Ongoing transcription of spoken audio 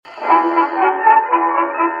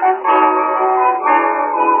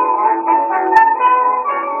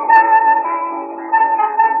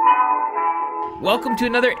welcome to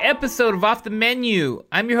another episode of Off the Menu.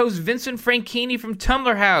 I'm your host, Vincent Franchini from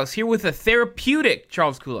Tumblr House, here with a therapeutic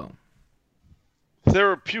Charles Coulomb.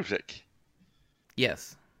 Therapeutic?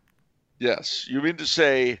 Yes. Yes. You mean to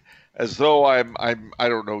say as though I'm I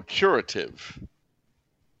don't know, curative?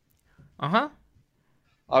 Uh-huh.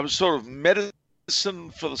 I'm sort of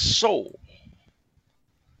medicine for the soul.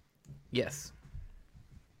 Yes.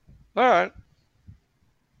 All right.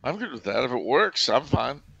 I'm good with that. If it works, I'm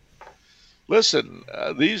fine. Listen,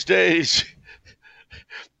 these days,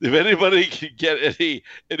 if anybody can get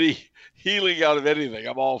any healing out of anything,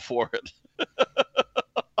 I'm all for it.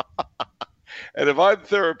 And if I'm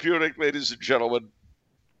therapeutic, ladies and gentlemen,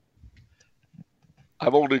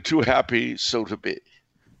 I'm only too happy so to be.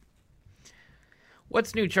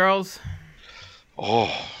 What's new, Charles?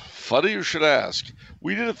 Oh, funny you should ask.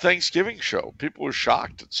 We did a Thanksgiving show. People were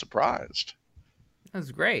shocked and surprised. That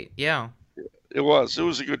was great, yeah. It was. It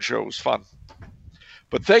was a good show. It was fun.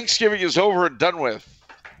 But Thanksgiving is over and done with.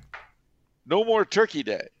 No more Turkey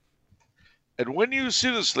Day. And when you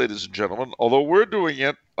see this, ladies and gentlemen, although we're doing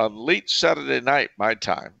it on late Saturday night, my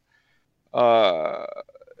time,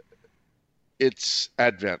 it's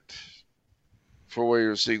Advent for where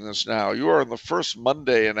you're seeing this now. You are on the first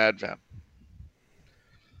Monday in Advent.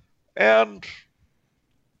 And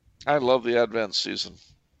I love the Advent season.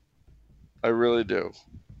 I really do.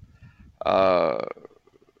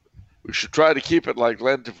 We should try to keep it like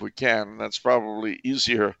Lent if we can. That's probably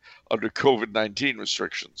easier under COVID-19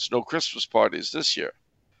 restrictions. No Christmas parties this year.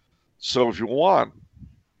 So if you want,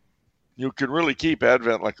 you can really keep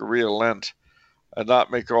Advent like a real Lent and not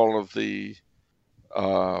make all of the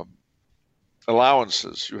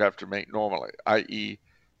allowances you have to make normally, i.e.,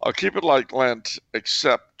 I'll keep it like Lent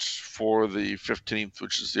except for the 15th,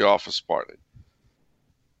 which is the office party.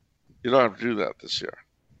 You don't have to do that this year.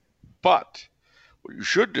 But what you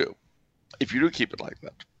should do, if you do keep it like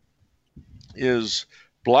that, is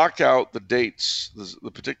block out the dates, the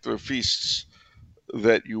particular feasts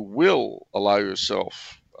that you will allow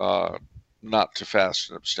yourself not to fast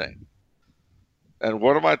and abstain. And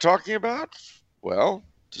what am I talking about? Well,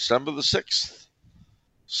 December the 6th,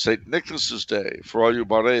 St. Nicholas's Day, for all you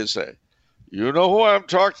Barese. You know who I'm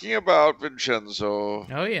talking about, Vincenzo.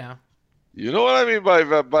 Oh, yeah. You know what I mean by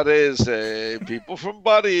Barese. People from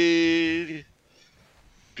Bari.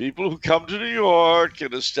 People who come to New York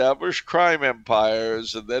and establish crime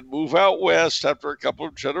empires and then move out west after a couple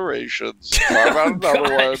of generations, carve out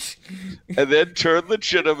another one, and then turn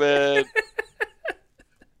legitimate.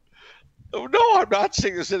 No, I'm not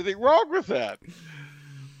saying there's anything wrong with that.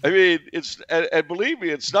 I mean, and believe me,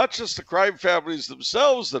 it's not just the crime families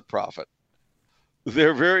themselves that profit.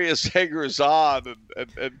 Their various hangers-on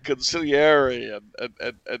and consigliere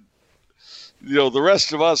and you know, the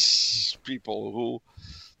rest of us people who.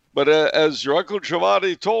 But as your Uncle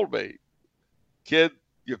Giovanni told me, kid,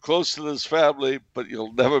 you're close to this family, but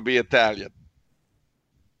you'll never be Italian.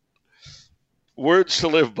 Words to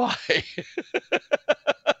live by.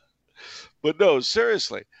 But no,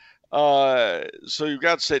 seriously. So you've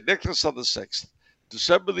got St. Nicholas on the 6th.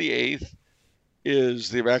 December the 8th is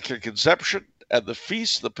the Immaculate Conception and the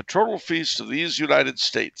feast, the patronal feast of these United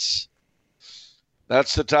States.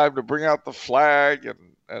 That's the time to bring out the flag and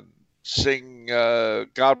sing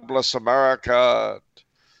God Bless America, and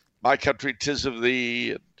My Country 'Tis of Thee,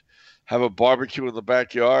 and have a barbecue in the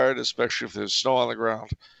backyard, especially if there's snow on the ground.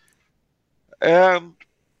 And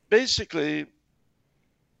basically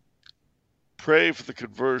pray for the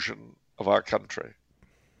conversion of our country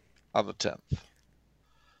on the 10th.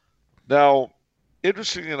 Now,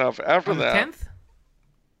 interestingly enough, after that... On the 10th?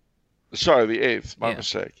 Sorry, the 8th, my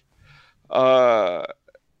mistake.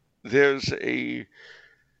 There's a...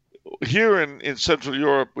 Here in Central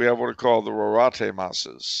Europe, we have what are called the Rorate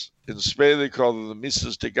Masses. In Spain, they call them the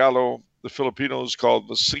Misas de Gallo. The Filipinos call them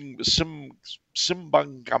the Simbang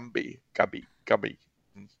Gabi.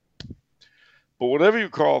 But whatever you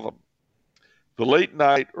call them, the late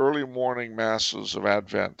night, early morning masses of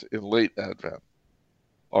Advent in late Advent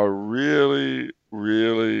are really,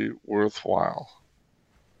 really worthwhile.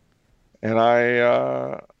 And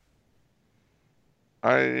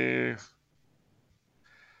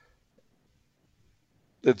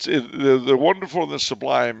they're wonderful and they're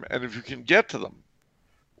sublime, and if you can get to them,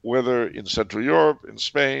 whether in Central Europe, in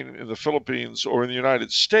Spain, in the Philippines, or in the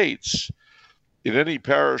United States, in any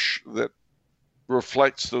parish that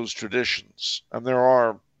reflects those traditions, and there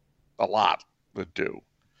are a lot that do.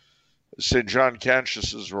 St. John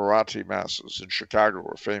Cantius's Rorate Masses in Chicago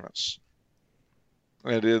are famous.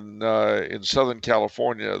 And in Southern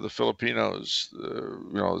California, the Filipinos, the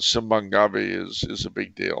Simbang Gabi is a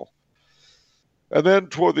big deal. And then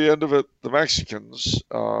toward the end of it, the Mexicans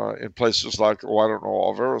in places like, I don't know,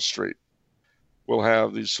 Olvera Street, will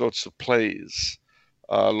have these sorts of plays.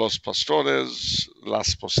 Los Pastores,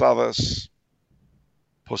 Las Posadas,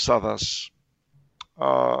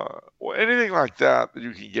 anything like that that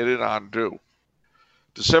you can get in on, do.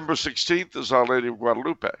 December 16th is Our Lady of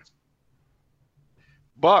Guadalupe.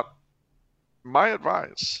 But my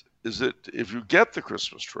advice is that if you get the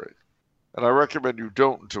Christmas tree, and I recommend you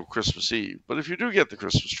don't until Christmas Eve, but if you do get the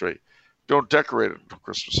Christmas tree, don't decorate it until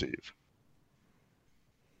Christmas Eve.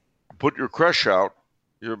 Put your creche out,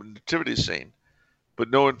 your nativity scene, but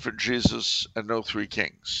no infant Jesus and no three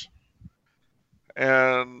kings.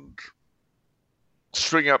 And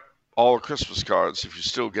string up all the Christmas cards if you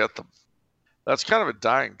still get them. That's kind of a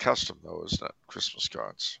dying custom, though, isn't it? Christmas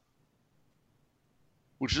cards.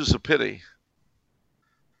 Which is a pity.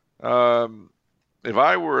 If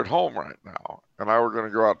I were at home right now and I were going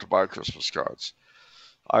to go out to buy Christmas cards,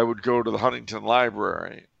 I would go to the Huntington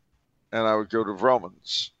Library and I would go to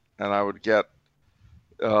Vroman's and I would get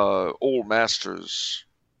old masters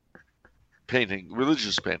painting,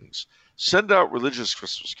 religious paintings. Send out religious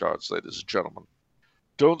Christmas cards, ladies and gentlemen.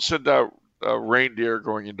 Don't send out reindeer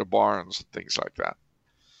going into barns and things like that.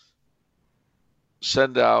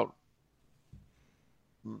 Send out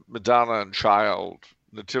Madonna and Child,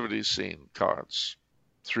 nativity scene cards,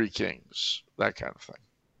 three kings, that kind of thing.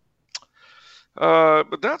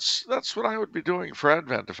 But that's what I would be doing for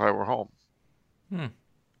Advent if I were home.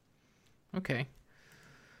 Okay.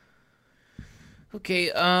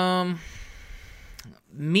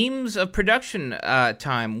 Memes of production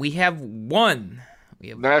time. We have one.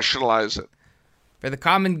 Nationalize it. For the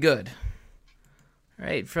common good. All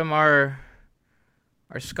right, from our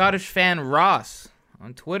Scottish fan Ross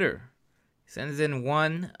on Twitter. He sends in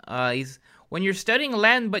one. He's when you're studying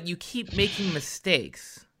Latin but you keep making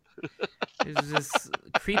mistakes. There's this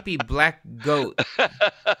creepy black goat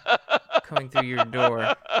coming through your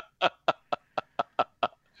door.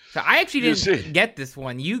 So I actually didn't get this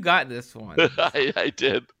one. You got this one. I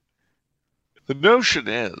did. The notion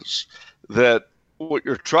is that what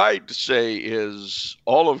you're trying to say is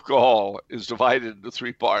all of Gaul is divided into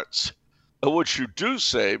three parts. And what you do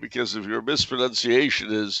say, because of your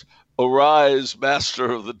mispronunciation, is arise,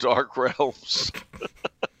 master of the dark realms.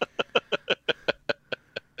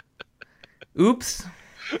 Oops.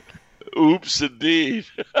 Oops, indeed.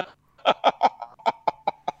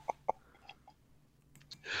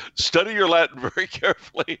 Study your Latin very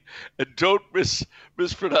carefully and don't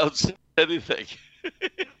mispronounce anything.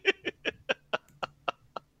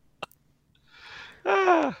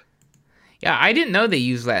 Yeah, I didn't know they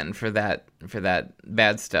use Latin for that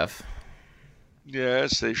bad stuff.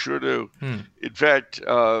 Yes, they sure do. In fact,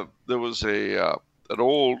 there was an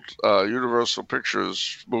old Universal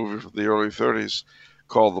Pictures movie from the early 30s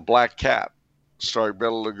called The Black Cat, starring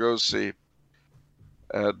Bela Lugosi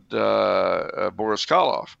and Boris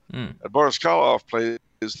Karloff. And Boris Karloff plays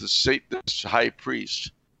the Satanist high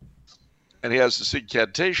priest, and he has this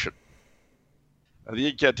incantation. And the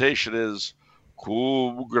incantation is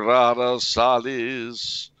Cum grata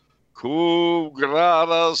salis, cum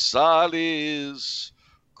grata salis,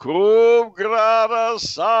 cum grata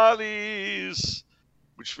salis,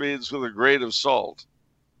 which means with a grain of salt.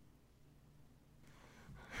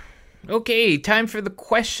 Okay, time for the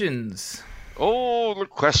questions. Oh, the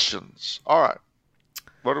questions. All right.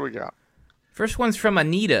 What do we got? First one's from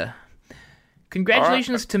Anita.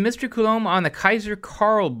 Congratulations to Mr. Coulombe on the Kaiser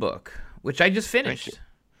Karl book, which I just finished.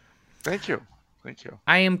 Thank you.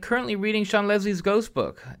 I am currently reading Sean Leslie's Ghost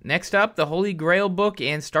book. Next up, the Holy Grail book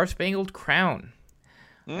and Star Spangled Crown.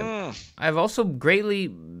 I've also greatly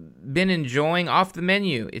been enjoying Off the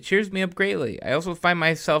Menu. It cheers me up greatly. I also find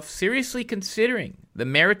myself seriously considering the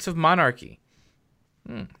merits of monarchy.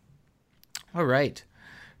 All right.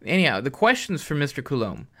 Anyhow, the questions for Mr.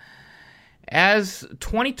 Coulombe. As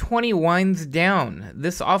 2020 winds down,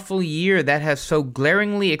 this awful year that has so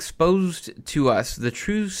glaringly exposed to us the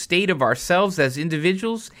true state of ourselves as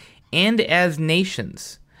individuals and as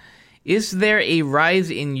nations, is there a rise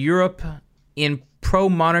in Europe in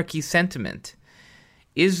pro-monarchy sentiment?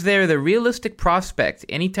 Is there the realistic prospect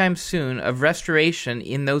anytime soon of restoration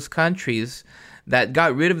in those countries that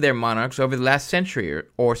got rid of their monarchs over the last century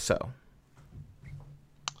or so?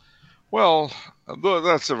 Well,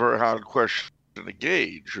 that's a very hard question to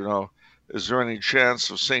gauge. Is there any chance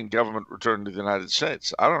of seeing government return to the United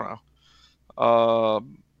States? I don't know.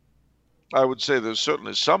 I would say there's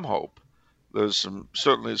certainly some hope. There's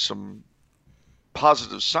certainly some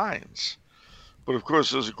positive signs. But of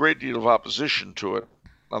course, there's a great deal of opposition to it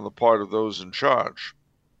on the part of those in charge.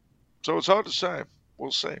 So it's hard to say.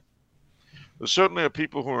 We'll see. There certainly are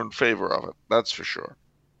people who are in favor of it. That's for sure.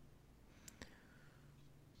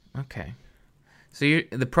 Okay. So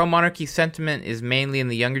the pro-monarchy sentiment is mainly in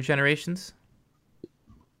the younger generations?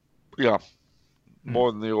 Yeah,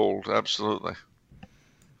 more than the old, absolutely.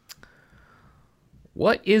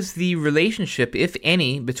 What is the relationship, if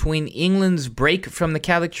any, between England's break from the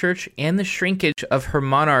Catholic Church and the shrinkage of her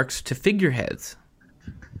monarchs to figureheads?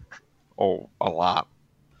 Oh, a lot.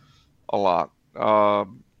 A lot.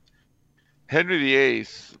 Henry VIII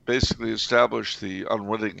basically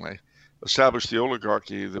unwittingly established the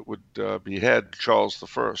oligarchy that would behead Charles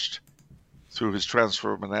I through his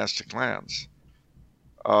transfer of monastic lands.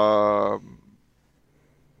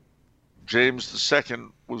 James II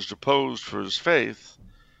was deposed for his faith,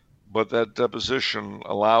 but that deposition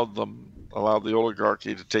allowed the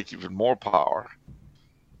oligarchy to take even more power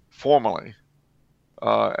formally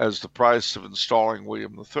as the price of installing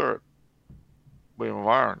William III, William of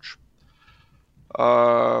Orange.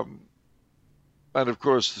 And of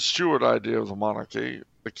course, the Stuart idea of the monarchy,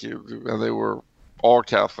 and they were all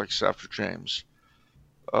Catholics after James.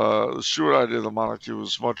 The Stuart idea of the monarchy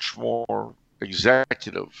was much more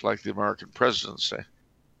executive, like the American presidency,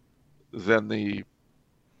 than the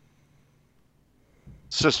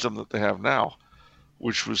system that they have now,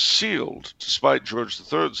 which was sealed, despite George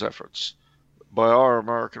III's efforts, by our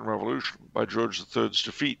American Revolution, by George III's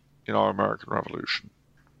defeat in our American Revolution,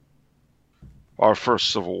 our first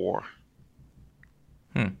Civil War.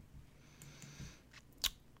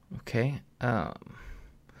 Okay.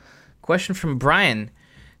 Question from Brian.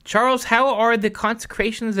 Charles, how are the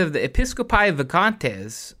consecrations of the Episcopi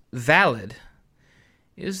Vacantes valid?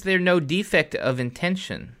 Is there no defect of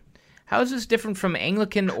intention? How is this different from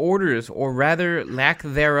Anglican orders, or rather lack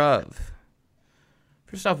thereof?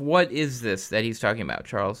 First off, what is this that he's talking about,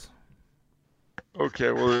 Charles?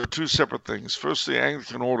 Okay, well, there are two separate things. First, the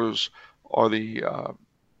Anglican orders are the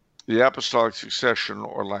apostolic succession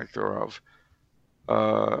or lack thereof.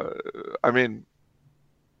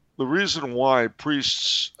 The reason why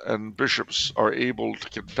priests and bishops are able to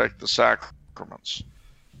confect the sacraments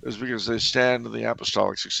is because they stand in the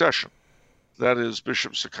apostolic succession. That is,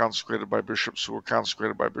 bishops are consecrated by bishops who are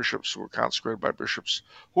consecrated by bishops who are consecrated by bishops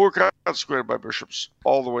who are consecrated by bishops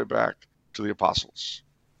all the way back to the apostles.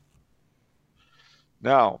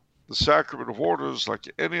 Now, the sacrament of orders, like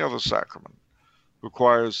any other sacrament,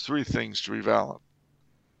 requires three things to be valid.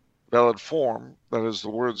 Valid form, that is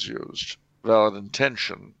the words used. Valid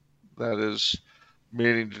intention, that is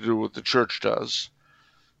meaning to do what the church does.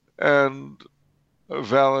 And a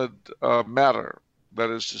valid matter, that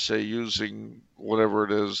is to say, using whatever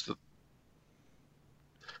it is that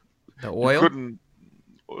the oil?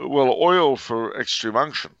 Oil for extreme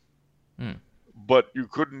unction. But you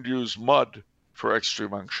couldn't use mud for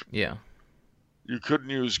extreme unction. Yeah. You couldn't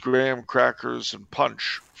use graham crackers and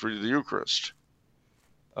punch for the Eucharist.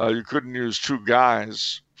 You couldn't use two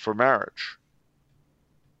guys for marriage.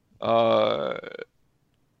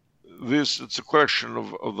 It's a question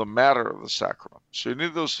of the matter of the sacrament. So you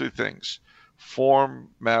need those three things: form,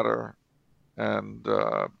 matter, and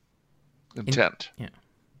intent. Yeah.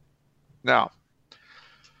 Now,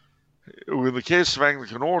 in the case of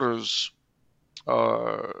Anglican orders,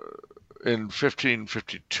 in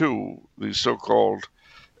 1552, the so-called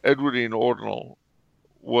Edwardine Ordinal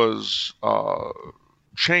was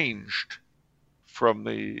changed from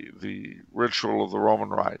the ritual of the Roman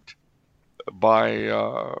Rite by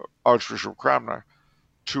Archbishop Cranmer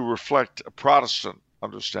to reflect a Protestant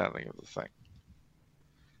understanding of the thing.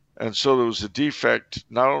 And so there was a defect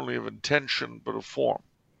not only of intention but of form.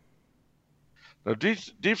 Now,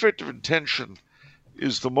 defect of intention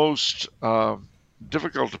is the most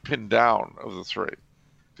difficult to pin down of the three,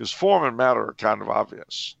 because form and matter are kind of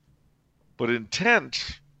obvious. But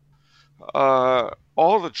intent,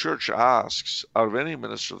 all the church asks out of any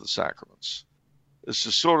minister of the sacraments is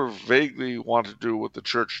to sort of vaguely want to do what the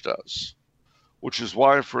church does, which is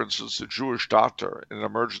why, for instance, a Jewish doctor in an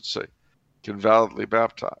emergency can validly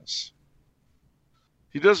baptize.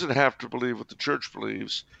 He doesn't have to believe what the church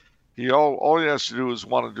believes. All he has to do is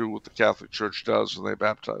want to do what the Catholic Church does when they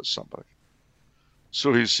baptize somebody.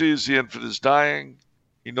 So he sees the infant is dying.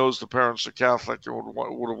 He knows the parents are Catholic and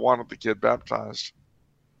would have wanted the kid baptized.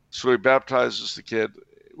 So he baptizes the kid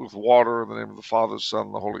with water in the name of the Father, Son,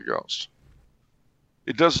 and the Holy Ghost.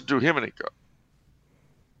 It doesn't do him any good.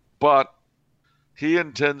 But he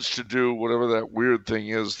intends to do whatever that weird thing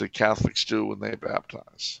is that Catholics do when they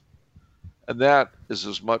baptize. And that is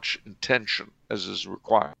as much intention as is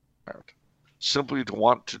required, simply to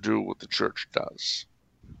want to do what the church does.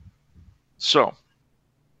 So,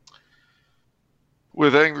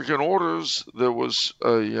 With Anglican orders, there was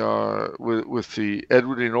with the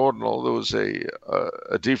Edwardine Ordinal, there was a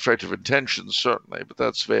defect of intention, certainly, but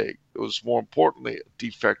that's vague. It was more importantly a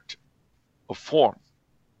defect of form.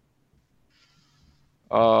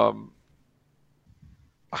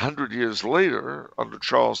 100 years later, under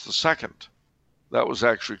Charles II, that was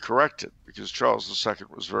actually corrected because Charles II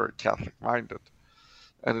was very Catholic-minded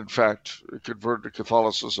and, in fact, converted to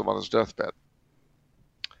Catholicism on his deathbed.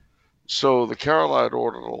 So the Caroline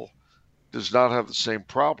Ordinal does not have the same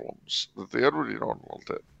problems that the Edwardine Ordinal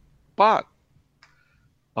did. But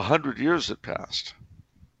 100 years had passed,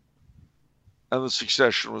 and the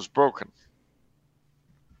succession was broken.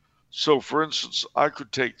 So, for instance, I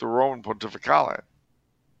could take the Roman Pontificale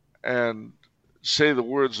and say the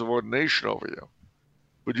words of ordination over you,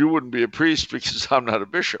 but you wouldn't be a priest because I'm not a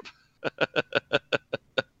bishop.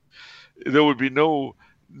 There would be no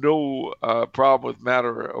problem with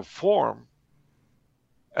matter of form,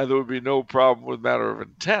 and there would be no problem with matter of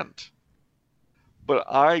intent. But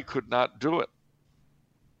I could not do it.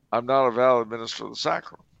 I'm not a valid minister of the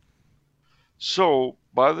sacrament. So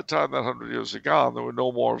by the time that 100 years had gone, there were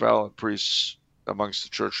no more valid priests amongst the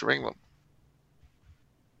Church of England.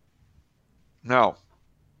 Now,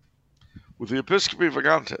 with the Episcopi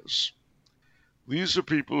Vagantes, these are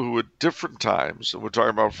people who at different times, and we're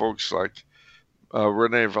talking about folks like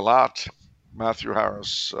Rene Villatte,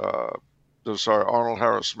 Arnold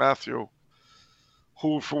Harris Matthew,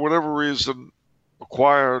 who for whatever reason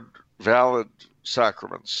acquired valid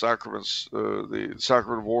sacraments, the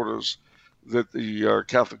sacrament of orders that the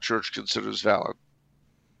Catholic Church considers valid,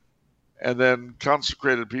 and then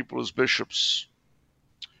consecrated people as bishops,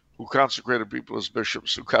 who consecrated people as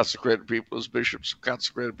bishops, who consecrated people as bishops, who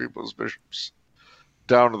consecrated people as bishops,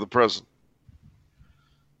 down to the present.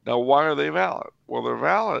 Now, why are they valid? Well, they're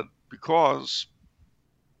valid because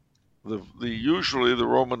usually the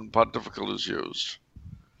Roman pontifical is used.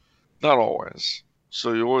 Not always.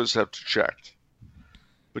 So you always have to check.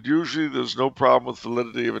 But usually there's no problem with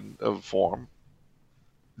validity of form,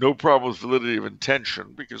 no problem with validity of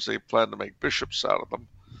intention, because they plan to make bishops out of them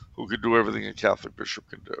who can do everything a Catholic bishop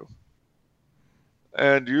can do.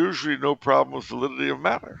 And usually no problem with validity of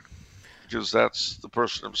matter, because that's the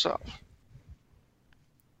person himself.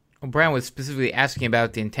 Well, Brian was specifically asking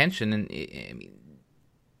about the intention, and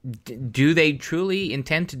do they truly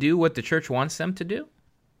intend to do what the Church wants them to do?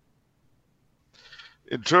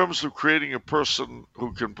 In terms of creating a person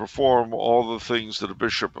who can perform all the things that a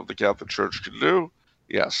bishop of the Catholic Church can do,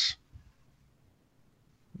 yes.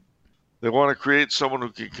 They want to create someone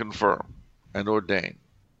who can confirm and ordain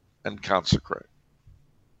and consecrate.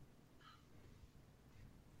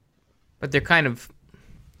 But they're kind of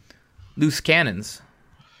loose cannons.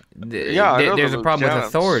 There's a problem with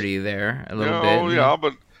authority there a little bit. Oh, yeah,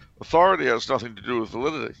 but authority has nothing to do with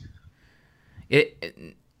validity.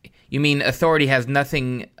 You mean authority has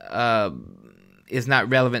nothing, is not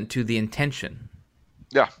relevant to the intention?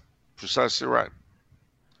 Yeah, precisely right.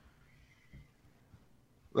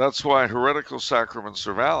 That's why heretical sacraments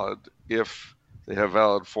are valid if they have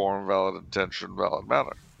valid form, valid intention, valid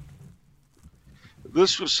matter.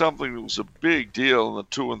 This was something that was a big deal in the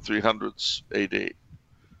 200s and 300s AD.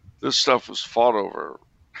 This stuff was fought over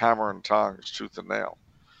hammer and tongs, tooth and nail.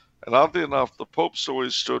 And oddly enough, the popes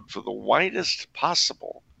always stood for the widest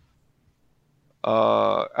possible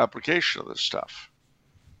application of this stuff.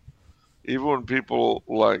 Even when people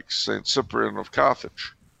like St. Cyprian of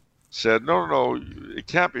Carthage said, no, it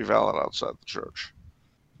can't be valid outside the church.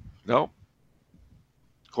 No.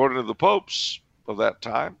 According to the popes of that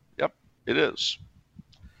time, yep, it is.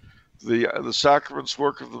 The sacraments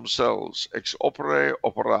work of themselves, ex opere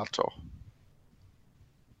operato.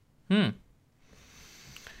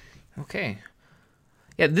 Okay.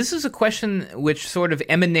 Yeah, this is a question which sort of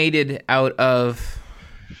emanated out of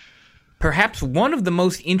perhaps one of the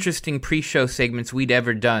most interesting pre-show segments we'd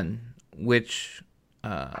ever done, which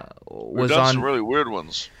We've done some really weird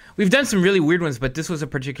ones. We've done some really weird ones, but this was a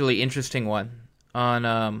particularly interesting one.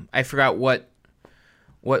 On I forgot what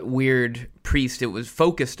weird priest it was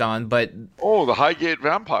focused on, but the Highgate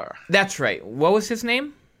Vampire. That's right. What was his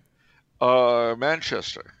name?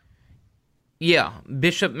 Manchester. Yeah,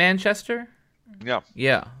 Bishop Manchester.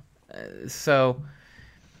 Yeah. So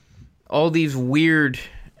all these weird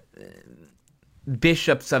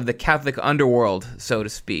bishops of the Catholic underworld, so to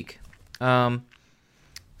speak.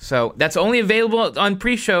 So that's only available on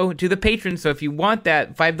pre-show to the patrons. So if you want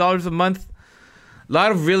that, $5 a month. A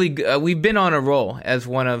lot of really we've been on a roll, as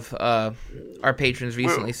one of our patrons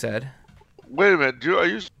recently said. Wait a minute. Do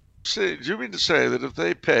you mean to say that if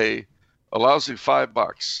they pay a lousy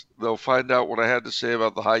 $5, they'll find out what I had to say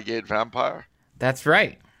about the Highgate Vampire? That's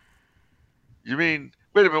right. You mean,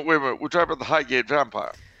 wait a minute, we're talking about the Highgate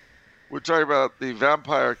Vampire. We're talking about the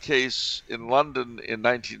vampire case in London in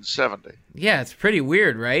 1970. Yeah, it's pretty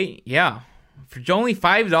weird, right? Yeah. For only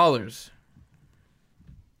 $5.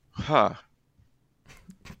 Huh.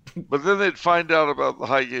 But then they'd find out about the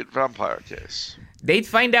Highgate Vampire case. They'd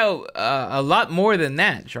find out a lot more than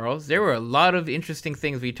that, Charles. There were a lot of interesting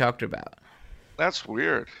things we talked about. That's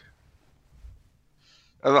weird.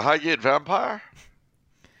 And the Highgate Vampire?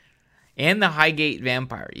 And the Highgate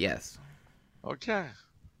Vampire, yes. Okay.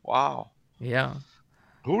 Wow. Yeah.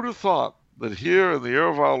 Who'd have thought that here in the year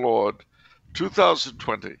of our Lord,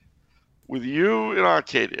 2020, with you in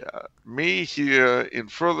Arcadia, me here in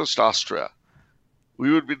furthest Austria,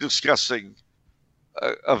 we would be discussing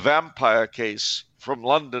a vampire case from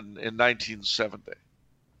London in 1970.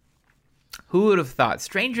 Who would have thought?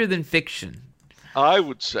 Stranger than fiction. I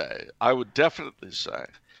would definitely say.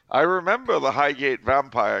 I remember the Highgate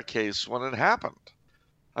Vampire case when it happened.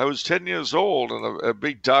 I was 10 years old and a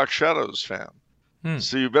big Dark Shadows fan.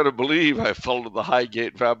 So you better believe I followed the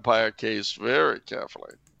Highgate Vampire case very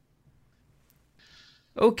carefully.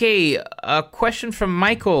 Okay, a question from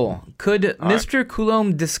Michael. Could Mr.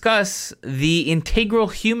 Coulombe discuss the integral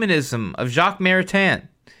humanism of Jacques Maritain?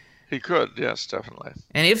 He could, yes, definitely.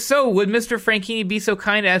 And if so, would Mr. Franchini be so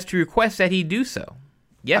kind as to request that he do so?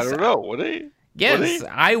 Yes. I don't know, would he? Yes, would he?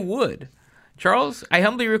 I would. Charles, I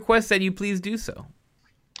humbly request that you please do so.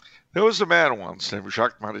 There was a man once named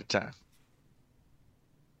Jacques Maritain.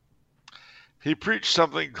 He preached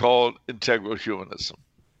something called integral humanism.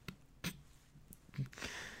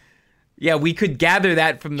 Yeah, we could gather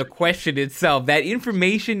that from the question itself. That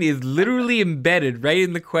information is literally embedded right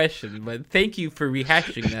in the question. But thank you for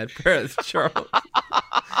rehashing that for us, Charles.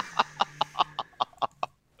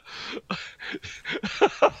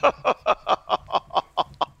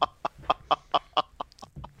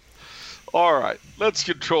 All right, let's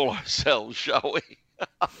control ourselves, shall we?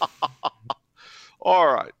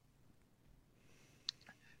 All right.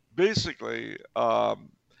 Basically,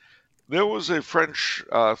 there was a French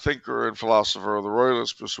thinker and philosopher of the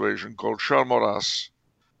Royalist persuasion called Charles Maurras,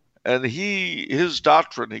 and his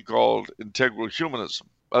doctrine he called integral humanism.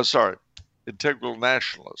 Integral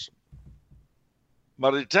nationalism.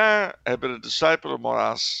 Maritain had been a disciple of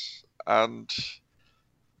Maurras, and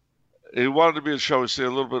he wanted to be, shall we say, a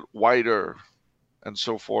little bit wider and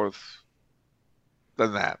so forth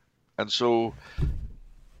than that. And so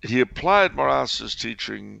he applied Maurras's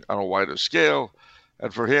teaching on a wider scale,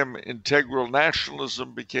 and for him, integral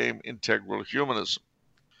nationalism became integral humanism.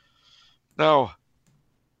 Now,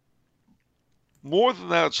 more than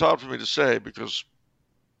that, it's hard for me to say because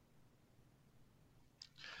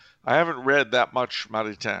I haven't read that much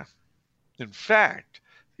Maritain. In fact,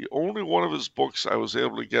 the only one of his books I was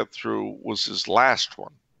able to get through was his last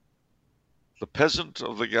one, The Peasant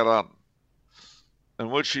of the Garonne, in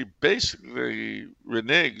which he basically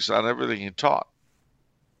reneges on everything he taught.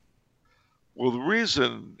 Well, the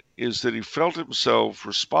reason is that he felt himself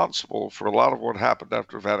responsible for a lot of what happened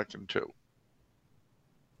after Vatican II.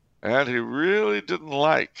 And he really didn't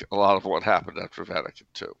like a lot of what happened after Vatican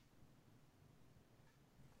II.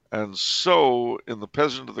 And so, in The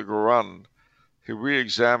Peasant of the Garonne, he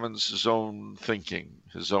re-examines his own thinking,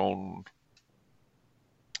 his own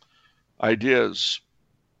ideas.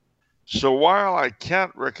 So while I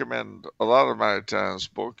can't recommend a lot of Maritain's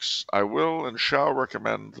books, I will and shall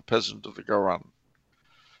recommend The Peasant of the Garonne.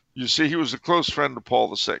 You see, he was a close friend of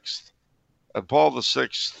Paul VI, and Paul VI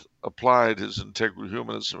applied his integral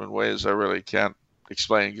humanism in ways I really can't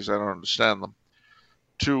explain because I don't understand them,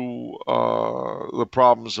 to the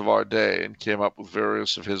problems of our day, and came up with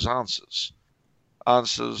various of his answers.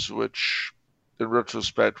 Answers which, in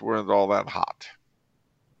retrospect, weren't all that hot.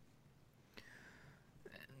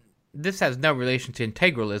 This has no relation to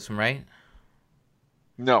integralism, right?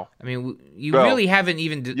 No. I mean, you really haven't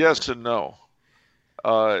even... Yes and no.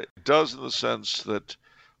 It does in the sense that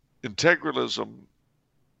integralism,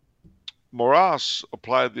 Maurras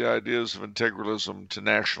applied the ideas of integralism to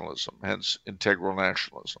nationalism, hence integral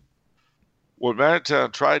nationalism. What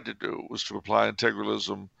Maritain tried to do was to apply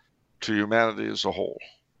integralism to humanity as a whole.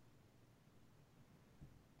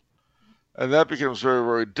 And that becomes very,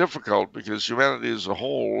 very difficult because humanity as a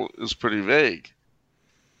whole is pretty vague.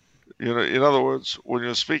 You know, in other words, when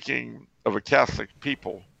you're speaking of a Catholic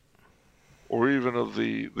people, or even of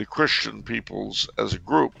the Christian peoples as a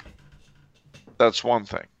group, that's one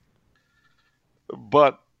thing.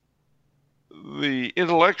 But the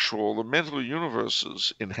intellectual, the mental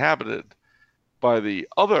universes inhabited by the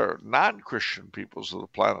other non-Christian peoples of the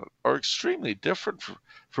planet are extremely different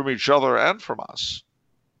from each other and from us.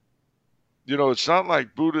 It's not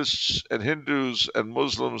like Buddhists and Hindus and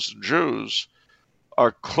Muslims and Jews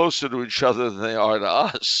are closer to each other than they are to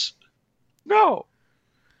us. No,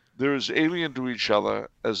 they're as alien to each other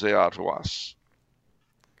as they are to us.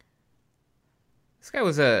 This guy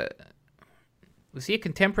was he a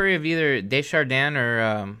contemporary of either Desjardins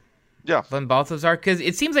or Yeah. von Balthasar? Because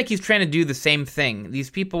it seems like he's trying to do the same thing. These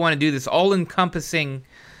people want to do this all-encompassing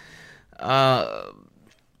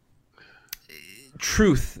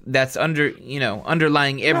truth that's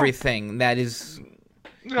underlying everything that is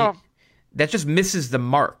Yeah. that just misses the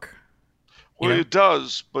mark. Well, it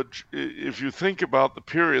does, but if you think about the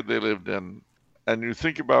period they lived in, and you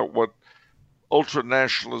think about what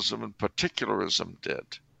ultranationalism and particularism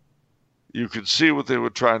did, you could see what they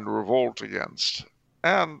were trying to revolt against.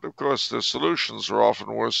 And, of course, their solutions are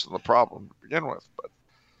often worse than the problem to begin with. But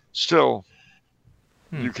still,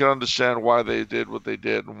 you can understand why they did what they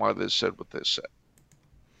did and why they said what they said.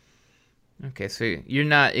 Okay, so you're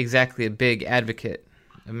not exactly a big advocate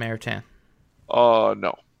of Maritain.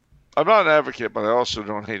 No. I'm not an advocate, but I also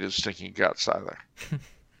don't hate his stinking guts either.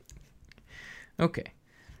 Okay.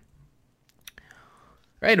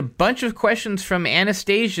 Right, a bunch of questions from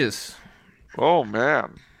Anastasius. Oh,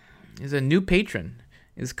 man. He's a new patron.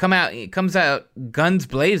 He comes out guns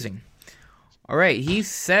blazing. All right, he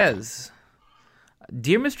says,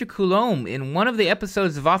 Dear Mr. Coulombe, in one of the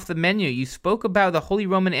episodes of Off the Menu, you spoke about the Holy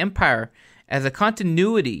Roman Empire as a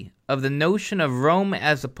continuity of the notion of Rome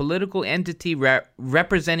as a political entity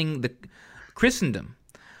representing the Christendom.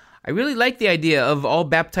 I really like the idea of all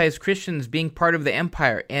baptized Christians being part of the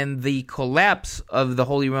empire and the collapse of the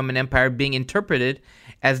Holy Roman Empire being interpreted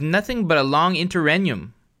as nothing but a long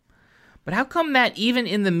interregnum. But how come that even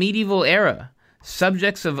in the medieval era,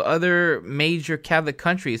 subjects of other major Catholic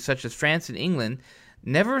countries such as France and England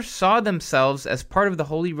never saw themselves as part of the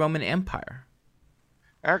Holy Roman Empire?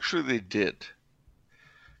 Actually, they did.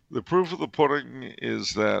 The proof of the pudding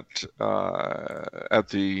is that on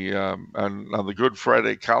the Good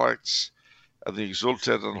Friday collects, at the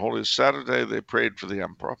Exultet on Holy Saturday, they prayed for the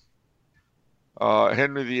emperor.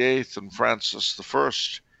 Henry VIII and Francis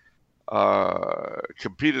I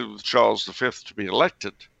competed with Charles V to be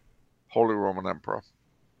elected Holy Roman Emperor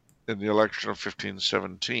in the election of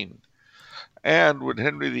 1517. And when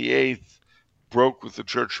Henry VIII broke with the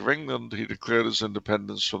Church of England, he declared his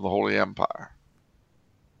independence from the Holy Empire.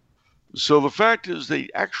 So the fact is they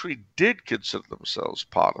actually did consider themselves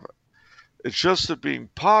part of it. It's just that being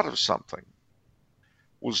part of something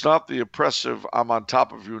was not the oppressive, I'm on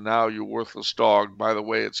top of you now, you worthless dog, by the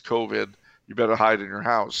way, it's COVID, you better hide in your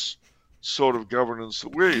house, sort of governance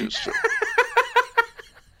that we're used to.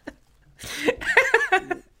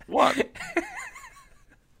 What?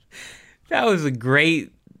 That was a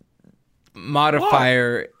great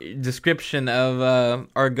modifier description of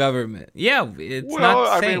our government. Yeah, it's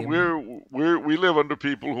not the same. I mean, we live under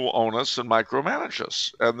people who own us and micromanage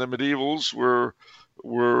us, and the medievals were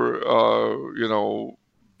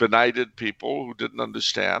benighted people who didn't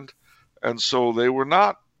understand, and so they were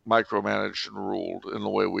not micromanaged and ruled in the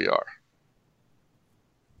way we are.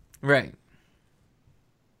 Right.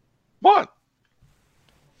 What?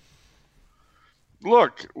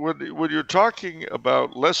 Look, when you're talking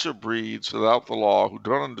about lesser breeds without the law who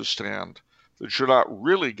don't understand that you're not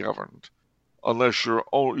really governed unless you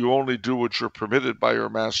only do what you're permitted by your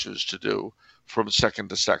masters to do from second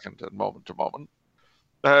to second and moment to moment.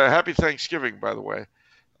 Happy Thanksgiving, by the way.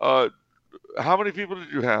 How many people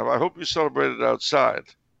did you have? I hope you celebrated outside.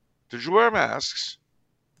 Did you wear masks?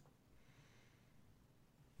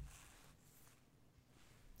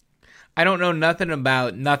 I don't know nothing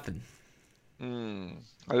about nothing. I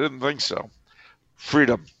didn't think so.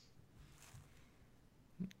 Freedom.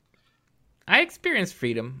 I experienced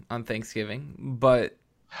freedom on Thanksgiving, but...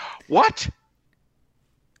 What?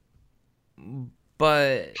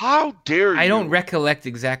 But... How dare you? I don't recollect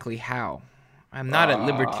exactly how. I'm not at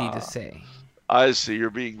liberty to say. I see.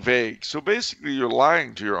 You're being vague. So basically, you're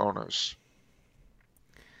lying to your owners.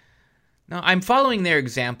 No, I'm following their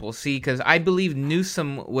example, see, because I believe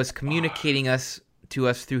Newsom was communicating to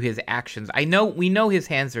us through his actions. We know his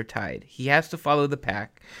hands are tied. He has to follow the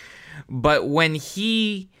pack. But when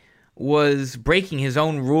he was breaking his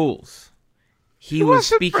own rules, he was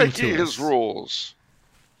speaking to us. He wasn't breaking his rules.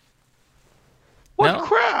 What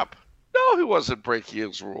crap? No, he wasn't breaking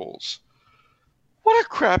his rules. What a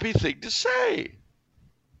crappy thing to say.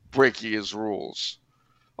 Breaking his rules.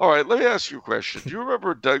 All right, let me ask you a question. Do you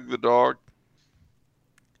remember Doug the dog?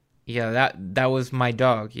 Yeah, that was my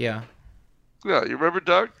dog, yeah. Yeah, you remember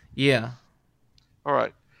Doug? Yeah. All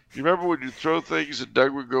right. You remember when you throw things and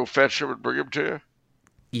Doug would go fetch them and bring them to you?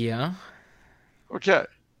 Yeah. Okay.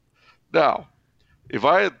 Now, if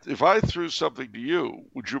I threw something to you,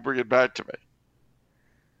 would you bring it back to me?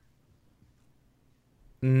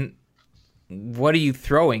 N- what are you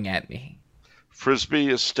throwing at me? Frisbee,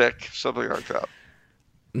 a stick, something like that.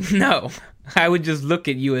 No, I would just look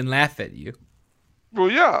at you and laugh at you. Well,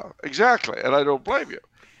 yeah, exactly. And I don't blame you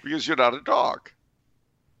because you're not a dog.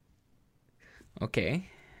 Okay.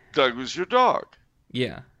 Doug was your dog.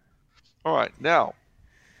 Yeah. All right. Now,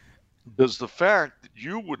 does the fact that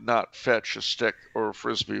you would not fetch a stick or a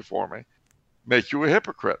frisbee for me make you a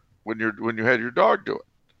hypocrite when you had your dog do it?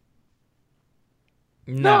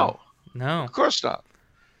 No. No, No. of course not.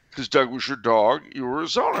 Because Doug was your dog, you were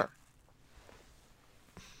his owner.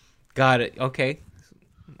 Got it. Okay.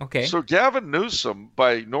 Okay. So Gavin Newsom,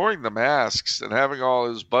 by ignoring the masks and having all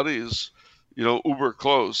his buddies, uber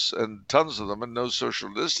close and tons of them and no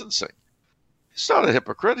social distancing, he's not a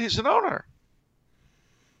hypocrite. He's an owner.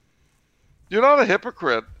 You're not a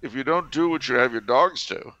hypocrite if you don't do what you have your dogs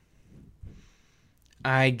do.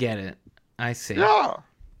 I get it. I see. Yeah.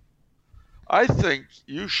 I think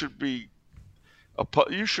you should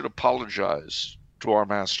apologize to our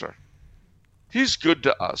master. He's good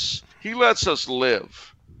to us. He lets us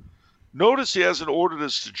live. Notice he hasn't ordered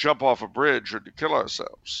us to jump off a bridge or to kill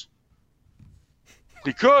ourselves.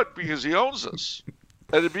 He could because he owns us.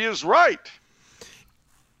 And it'd be his right.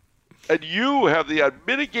 And you have the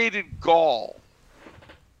unmitigated gall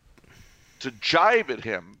to jibe at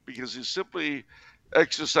him because he's simply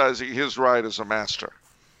exercising his right as a master.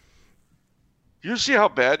 You see how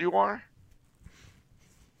bad you are?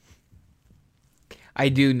 I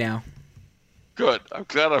do now. Good. I'm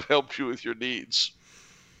glad I've helped you with your needs.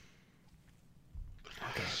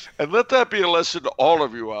 Okay. And let that be a lesson to all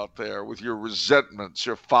of you out there with your resentments,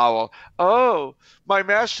 your foul. Oh, my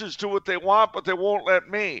masters do what they want, but they won't let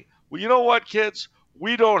me. Well, you know what, kids?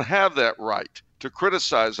 We don't have that right to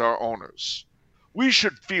criticize our owners. We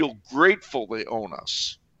should feel grateful they own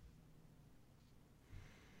us.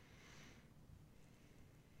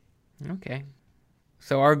 Okay.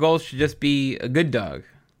 So our goal should just be a good dog.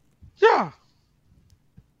 Yeah.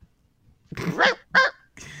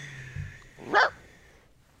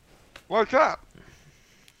 Like that.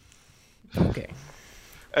 Okay.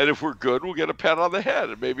 And if we're good, we'll get a pat on the head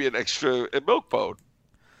and maybe an extra milk bone.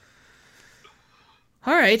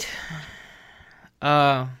 All right.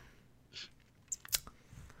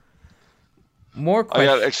 More I got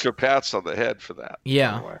questions. extra pats on the head for that.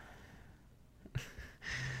 Yeah.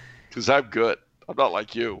 Because I'm good. I'm not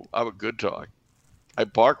like you. I'm a good dog. I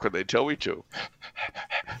bark when they tell me to.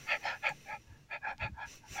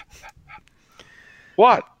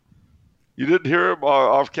 What? You didn't hear him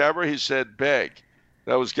off camera? He said beg.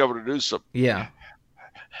 That was Governor Newsom. Yeah.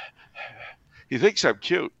 He thinks I'm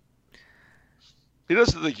cute. He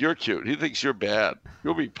doesn't think you're cute. He thinks you're bad.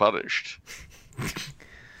 You'll be punished.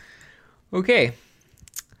 Okay.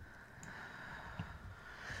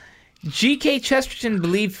 G.K. Chesterton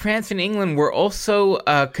believed France and England were also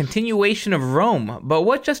a continuation of Rome, but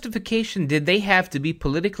what justification did they have to be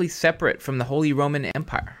politically separate from the Holy Roman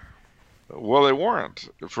Empire? Well, they weren't,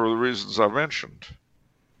 for the reasons I mentioned.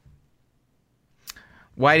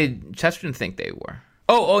 Why did Chesterton think they were?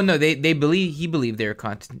 Oh no, he believed they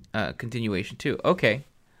were continuation too. Okay.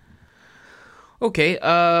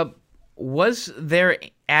 Was there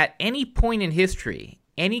at any point in history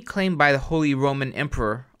any claim by the Holy Roman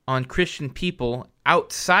Emperor on Christian people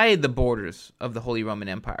outside the borders of the Holy Roman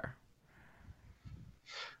Empire?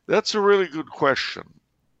 That's a really good question.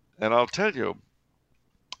 And I'll tell you,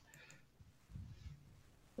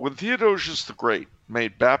 when Theodosius the Great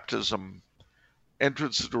made baptism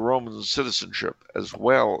entrance into Roman citizenship as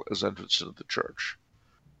well as entrance into the church,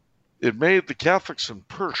 it made the Catholics in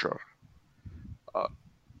Persia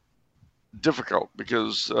difficult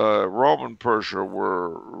because Rome and Persia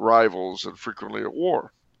were rivals and frequently at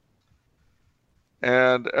war.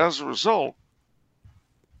 And as a result,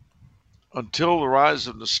 until the rise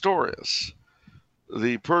of Nestorius,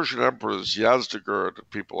 the Persian emperors, Yazdegerd and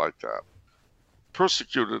people like that,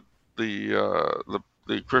 persecuted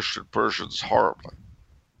the Christian Persians horribly.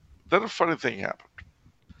 Then a funny thing happened.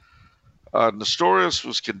 Nestorius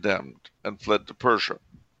was condemned and fled to Persia.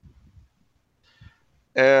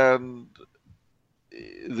 And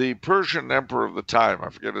the Persian emperor of the time, I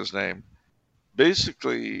forget his name,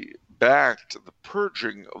 basically backed the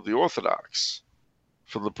purging of the Orthodox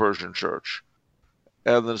from the Persian church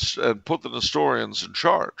and put the Nestorians in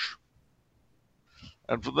charge.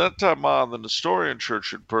 And from that time on, the Nestorian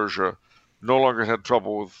church in Persia no longer had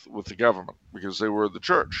trouble with the government because they were the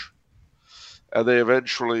church. And they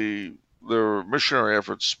eventually, their missionary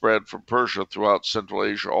efforts spread from Persia throughout Central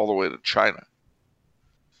Asia all the way to China.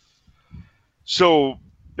 So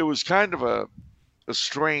it was kind of a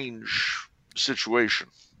strange situation.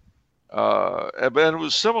 And it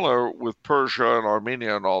was similar with Persia and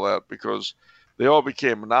Armenia and all that because they all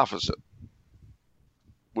became Monophysite,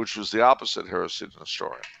 which was the opposite heresy in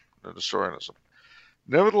Nestorianism.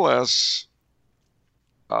 Nevertheless,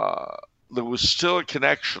 uh, there was still a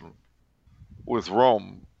connection with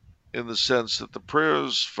Rome in the sense that the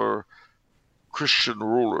prayers for Christian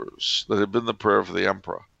rulers that had been the prayer for the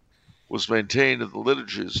emperor was maintained in the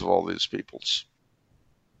liturgies of all these peoples.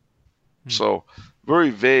 Hmm. So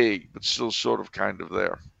very vague, but still sort of kind of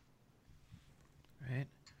there. Right.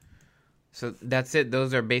 So that's it.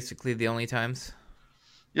 Those are basically the only times.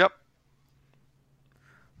 Yep.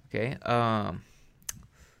 Okay.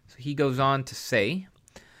 So he goes on to say,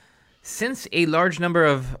 since a large number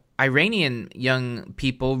of Iranian young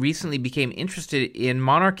people recently became interested in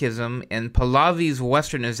monarchism and Pahlavi's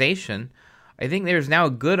westernization, I think there is now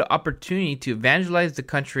a good opportunity to evangelize the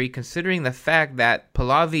country, considering the fact that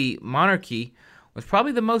Pahlavi monarchy was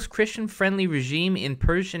probably the most Christian-friendly regime in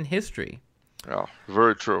Persian history. Yeah,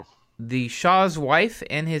 very true. The Shah's wife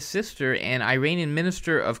and his sister, an Iranian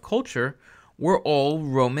minister of culture, were all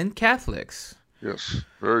Roman Catholics. Yes,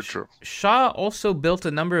 very true. Shah also built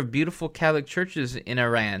a number of beautiful Catholic churches in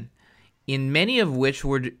Iran, in many of which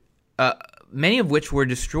were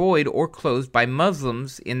destroyed or closed by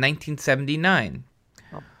Muslims in 1979.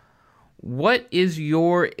 What is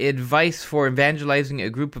your advice for evangelizing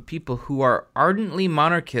a group of people who are ardently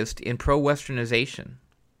monarchist and pro-Westernization?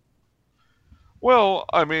 Well,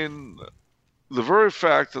 I mean, the very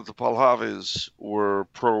fact that the Pahlavis were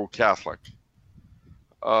pro-Catholic,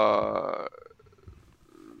 uh,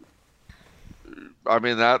 I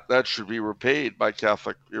mean that should be repaid by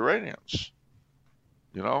Catholic Iranians.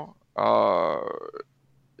 You know,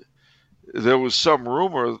 there was some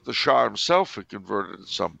rumor that the Shah himself had converted at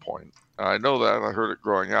some point. I know that. I heard it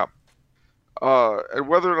growing up. And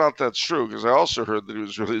whether or not that's true, because I also heard that he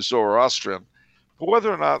was really Zoroastrian, but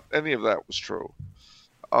whether or not any of that was true,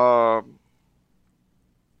 um,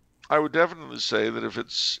 I would definitely say that if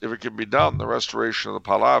it can be done, the restoration of the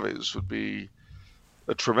Pahlavis would be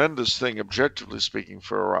a tremendous thing, objectively speaking,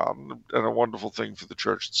 for Iran, and a wonderful thing for the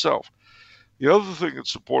church itself. The other thing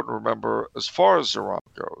that's important to remember, as far as Iran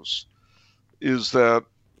goes, is that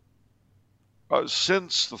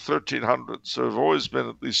since the 1300s, there have always been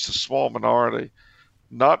at least a small minority,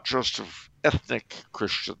 not just of ethnic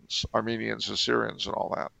Christians, Armenians, Assyrians, and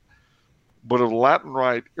all that, but of Latin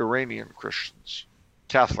Rite Iranian Christians,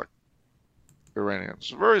 Catholic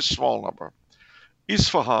Iranians, a very small number.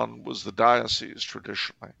 Isfahan was the diocese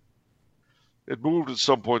traditionally. It moved at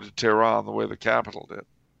some point to Tehran the way the capital did.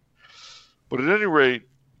 But at any rate,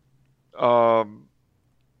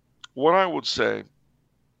 what I would say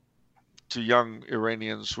to young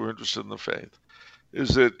Iranians who are interested in the faith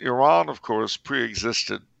is that Iran, of course,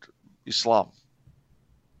 pre-existed Islam.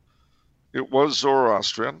 It was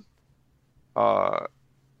Zoroastrian.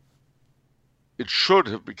 It should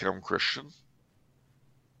have become Christian.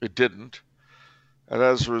 It didn't. And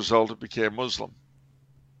as a result, it became Muslim.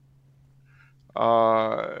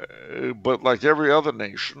 But like every other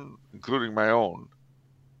nation, including my own,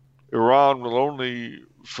 Iran will only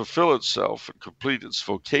fulfill itself and complete its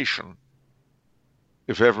vocation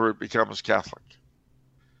if ever it becomes Catholic.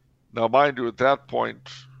 Now, mind you, at that point,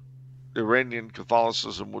 Iranian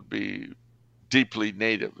Catholicism would be deeply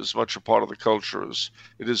native, as much a part of the culture as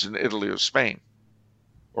it is in Italy or Spain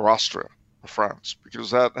or Austria or France,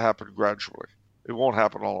 because that happened gradually. It won't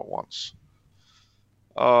happen all at once.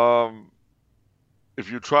 If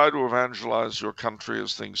you try to evangelize your country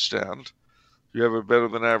as things stand, you have a better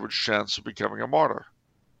than average chance of becoming a martyr.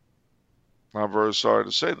 I'm very sorry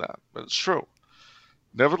to say that, but it's true.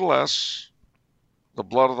 Nevertheless, the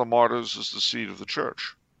blood of the martyrs is the seed of the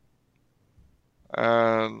church.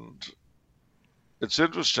 And it's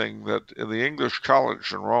interesting that in the English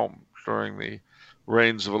college in Rome during the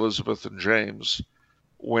reigns of Elizabeth and James,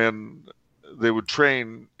 when they would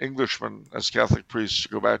train Englishmen as Catholic priests to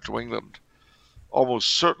go back to England,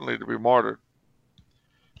 almost certainly to be martyred,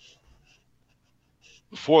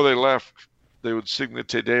 before they left, they would sing the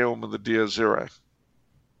Te Deum and the Dies Irae.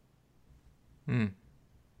 Hmm.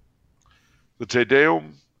 The Te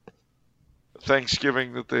Deum,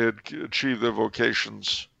 thanksgiving that they had achieved their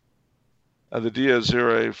vocations, and the Dies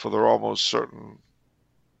Irae for their almost certain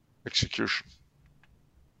execution.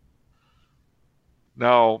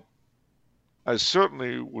 Now, I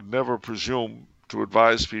certainly would never presume to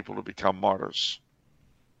advise people to become martyrs.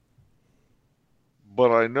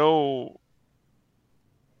 But I know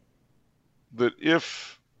that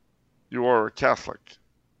if you are a Catholic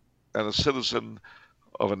and a citizen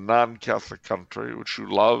of a non-Catholic country, which you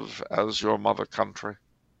love as your mother country,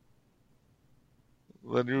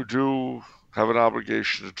 then you do have an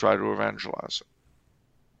obligation to try to evangelize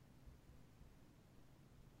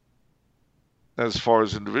it. As far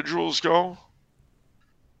as individuals go,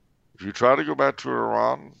 if you try to go back to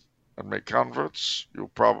Iran and make converts, you'll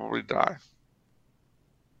probably die.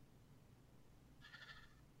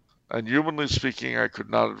 And humanly speaking, I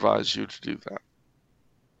could not advise you to do that.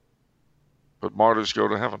 But martyrs go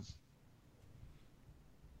to heaven.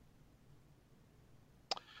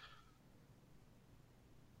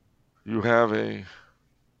 You have a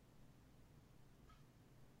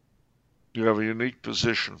unique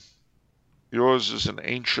position. Yours is an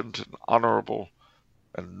ancient and honorable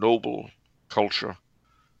and noble culture,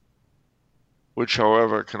 which,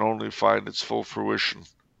 however, can only find its full fruition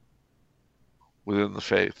within the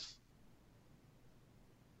faith.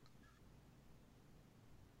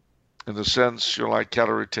 In a sense, you're like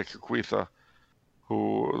Kateri Tekakwitha,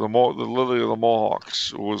 who the lily of the Mohawks,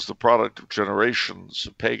 who was the product of generations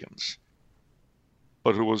of pagans,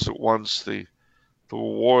 but who was at once the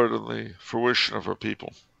reward and the fruition of her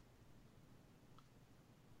people.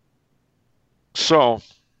 So,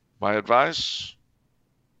 my advice,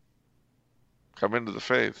 come into the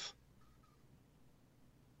faith.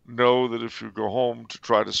 Know that if you go home to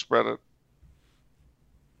try to spread it,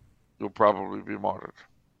 you'll probably be martyred.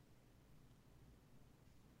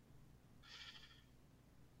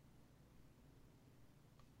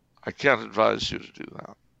 I can't advise you to do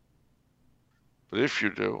that. But if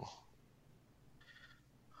you do,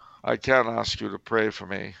 I can ask you to pray for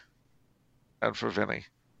me and for Vinny,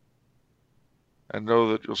 and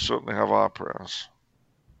know that you'll certainly have our prayers.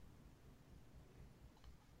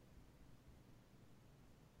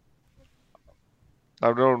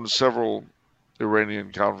 I've known several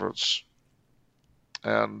Iranian converts,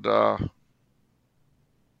 and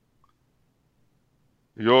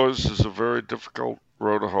yours is a very difficult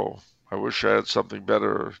road to hoe. I wish I had something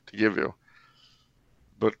better to give you.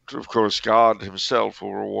 But, of course, God himself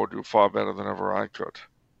will reward you far better than ever I could.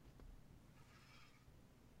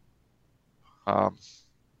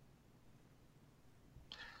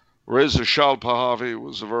 Reza Shah Pahlavi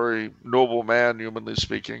was a very noble man, humanly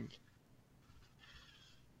speaking.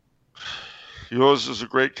 Yours is a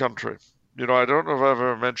great country. You know, I don't know if I've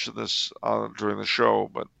ever mentioned this during the show,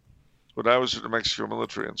 but when I was at New Mexico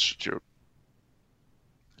Military Institute,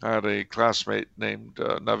 I had a classmate named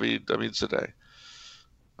Navid Amizadeh.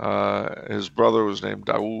 His brother was named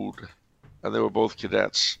Dawood, and they were both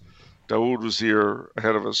cadets. Dawood was the year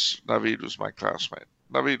ahead of us. Navid was my classmate.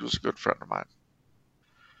 Navid was a good friend of mine.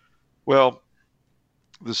 Well,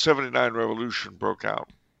 the 79 revolution broke out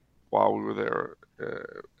while we were there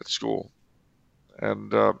at school.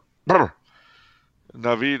 And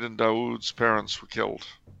Navid and Dawood's parents were killed.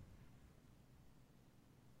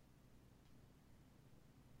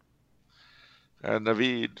 And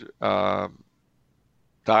Navid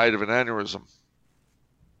died of an aneurysm.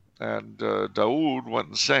 And Dawood went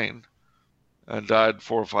insane and died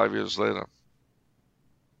 4 or 5 years later.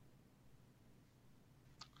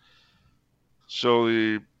 So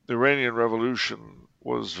the Iranian Revolution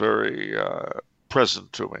was very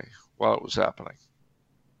present to me while it was happening.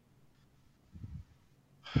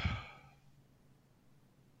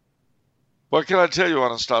 What can I tell you,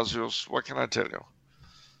 Anastasios? What can I tell you?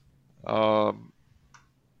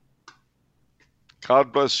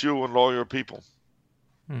 God bless you and all your people.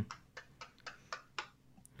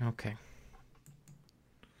 Okay.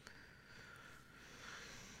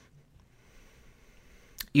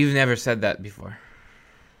 You've never said that before.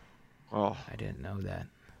 Oh, I didn't know that.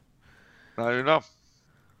 now you know.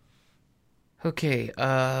 Okay,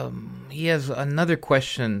 he has another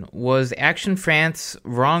question. Was Action France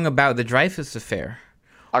wrong about the Dreyfus affair?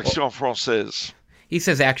 Action Française. He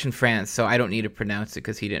says Action France, so I don't need to pronounce it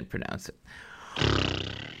because he didn't pronounce it.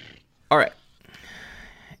 All right.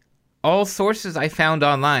 All sources I found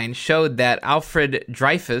online showed that Alfred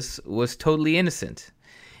Dreyfus was totally innocent.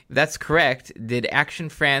 If that's correct, did Action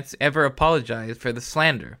France ever apologize for the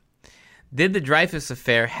slander? Did the Dreyfus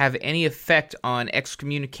affair have any effect on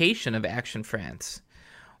excommunication of Action France?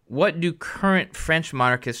 What do current French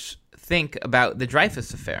monarchists think about the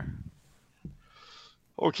Dreyfus affair?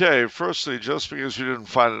 Okay, firstly, just because you didn't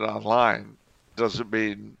find it online doesn't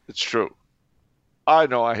mean it's true. I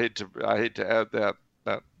know I hate to add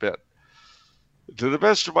that bit. To the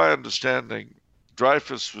best of my understanding,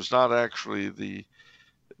 Dreyfus was not actually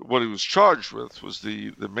what he was charged with was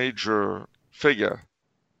the major figure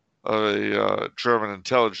of a German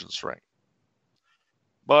intelligence ring.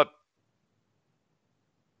 But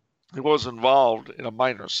he was involved in a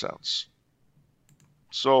minor sense.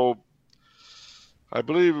 So I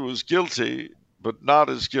believe he was guilty, but not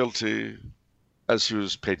as guilty as he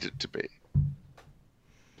was painted to be.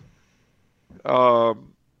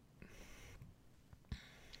 Um,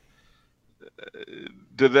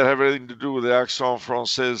 did that have anything to do with the Action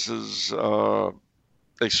Française's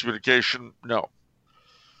excommunication? No.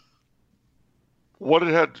 What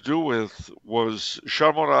it had to do with was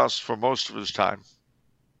Chamorras, for most of his time,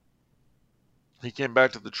 he came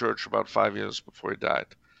back to the church about 5 years before he died.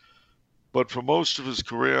 But for most of his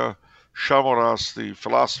career, Chamorras, the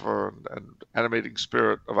philosopher and animating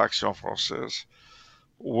spirit of Action Française,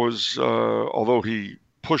 was, although he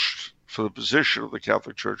pushed for the position of the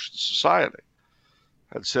Catholic Church in society,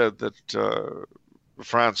 had said that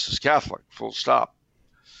France is Catholic, full stop.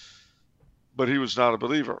 But he was not a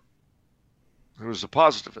believer. He was a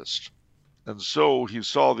positivist. And so he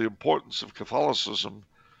saw the importance of Catholicism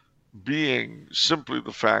being simply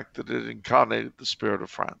the fact that it incarnated the spirit of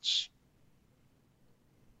France.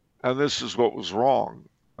 And this is what was wrong.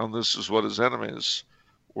 And this is what his enemies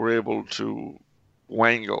were able to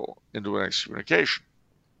wangle into an excommunication.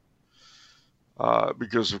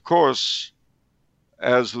 Because, of course,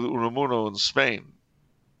 as with Unamuno in Spain,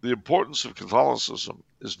 the importance of Catholicism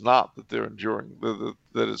is not that they're enduring,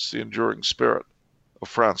 that it's the enduring spirit of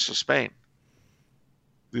France to Spain.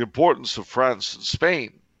 The importance of France and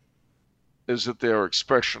Spain is that they are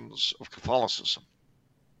expressions of Catholicism.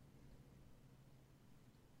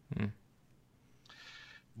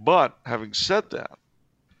 But having said that,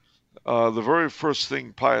 the very first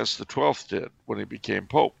thing Pius XII did when he became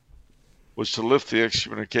Pope was to lift the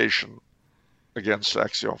excommunication against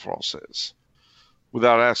Action Française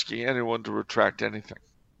without asking anyone to retract anything.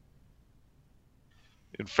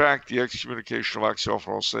 In fact, the excommunication of Action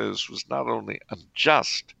Française was not only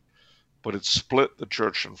unjust, but it split the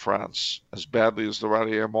church in France as badly as the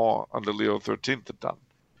Ralliement under Leo XIII had done.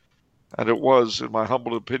 And it was, in my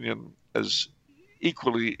humble opinion, as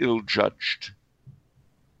equally ill-judged.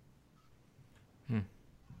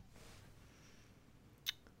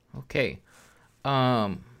 Okay.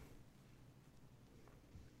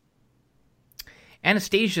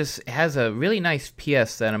 Anastasius has a really nice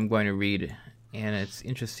PS that I'm going to read, and it's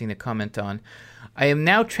interesting to comment on. I am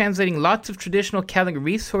now translating lots of traditional Catholic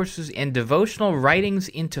resources and devotional writings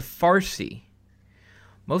into Farsi,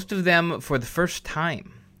 most of them for the first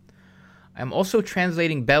time. I am also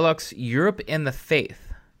translating Belloc's Europe and the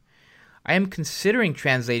Faith. I am considering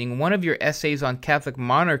translating one of your essays on Catholic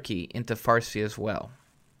monarchy into Farsi as well.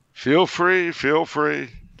 Feel free, feel free.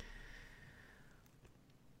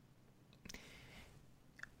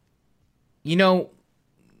 You know,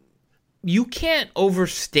 you can't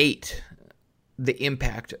overstate the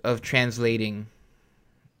impact of translating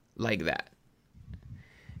like that.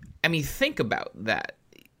 I mean, think about that.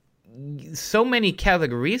 So many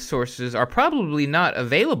Catholic resources are probably not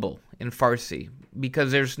available in Farsi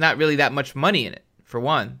because there's not really that much money in it, for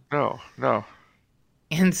one. No.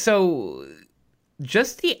 And so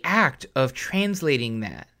just the act of translating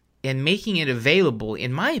that and making it available,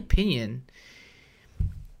 in my opinion,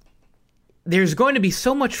 there's going to be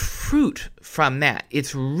so much fruit from that.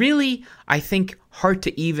 It's really, I think, hard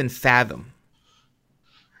to even fathom.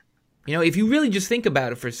 You know, if you really just think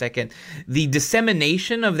about it for a second, the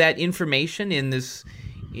dissemination of that information in this,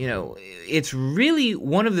 you know, it's really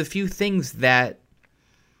one of the few things that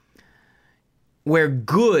where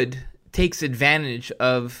good takes advantage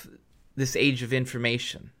of this age of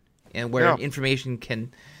information and where information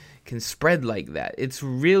can spread like that. It's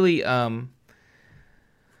really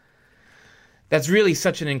that's really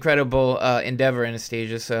such an incredible endeavor,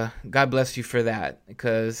 Anastasia. God bless you for that,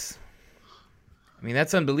 because I mean,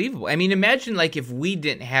 that's unbelievable. I mean, imagine like if we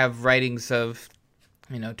didn't have writings of,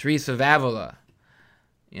 you know, Teresa of Avila,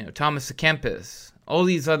 you know, Thomas à Kempis, all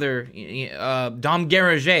these other, Dom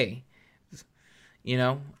Guéranger, you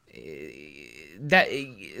know, that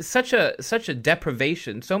such a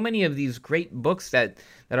deprivation. So many of these great books that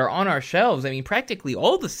are on our shelves. I mean, practically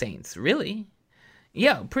all the saints, really.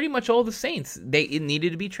 Yeah, pretty much all the saints. It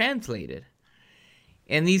needed to be translated.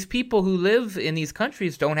 And these people who live in these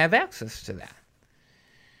countries don't have access to that.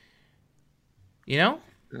 You know?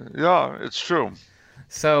 Yeah, it's true.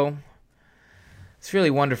 So, it's really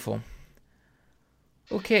wonderful.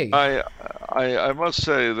 Okay. I must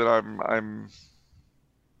say that I'm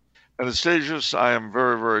Anastasius, I am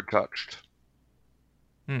very, very touched.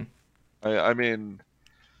 I mean,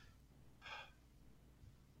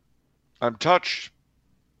 I'm touched.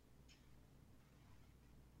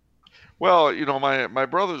 Well, you know, my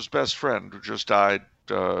brother's best friend, who just died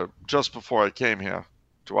just before I came here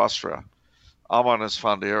to Austria, Arman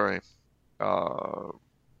Esfandiari,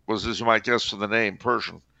 was, as you might guess from the name,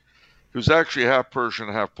 Persian. He was actually half Persian,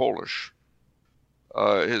 half Polish.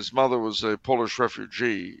 His mother was a Polish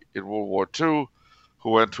refugee in World War II who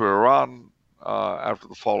went to Iran after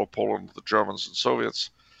the fall of Poland with the Germans and Soviets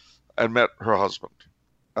and met her husband.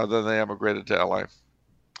 And then they emigrated to LA.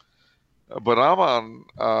 But Aman,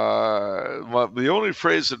 the only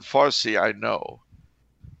phrase in Farsi I know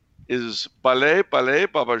is Bale, Bale,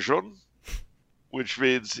 Babajun, which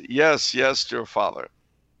means yes, yes, dear father,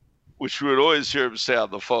 which we would always hear him say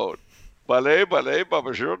on the phone. Bale, Bale,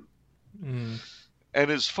 Babajun. Mm. And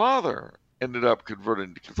his father ended up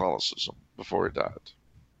converting to Catholicism before he died.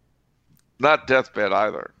 Not deathbed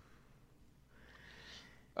either.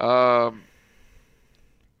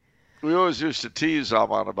 We always used to tease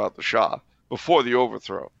Aman about the Shah before the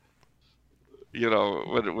overthrow. You know,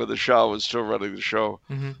 when the Shah was still running the show.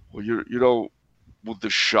 Mm-hmm. Well, you know, would the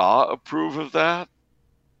Shah approve of that?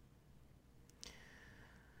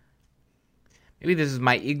 Maybe this is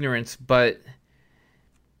my ignorance, but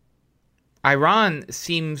Iran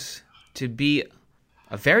seems to be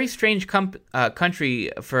a very strange country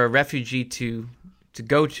for a refugee to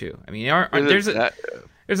go to. I mean, there's a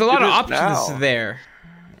lot of options now. There,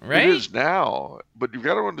 right? It is now, but you've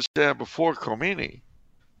got to understand, before Khomeini,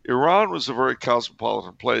 Iran was a very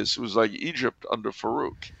cosmopolitan place. It was like Egypt under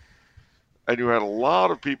Farouk. And you had a lot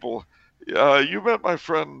of people. You met my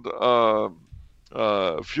friend Fyodor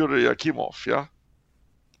Yakimov, yeah?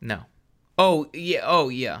 No. Oh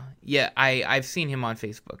yeah. Yeah, I've seen him on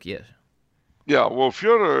Facebook, yes. Yeah, well,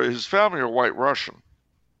 Fyodor, his family are white Russian.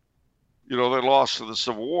 You know, they lost in the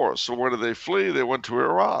Civil War. So where did they flee? They went to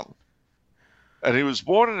Iran. And he was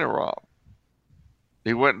born in Iran.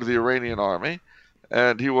 He went into the Iranian army,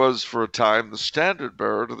 and he was, for a time, the standard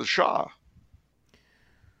bearer to the Shah.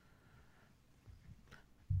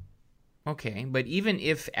 Okay, but even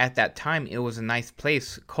if at that time it was a nice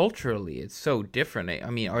place, culturally it's so different.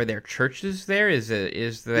 I mean, are there churches there? Is there?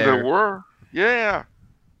 There were, yeah.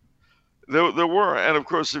 There were, and of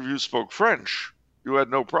course, if you spoke French, you had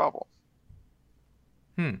no problem.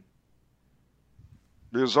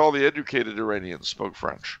 Because all the educated Iranians spoke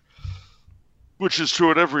French, which is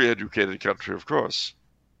true in every educated country, of course.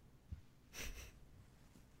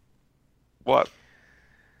 What?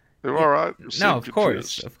 They're all right. No, of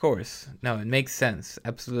course. No, it makes sense.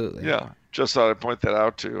 Absolutely. Yeah, just thought I'd point that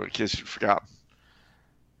out to you in case you'd forgotten.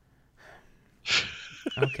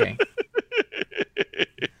 Okay.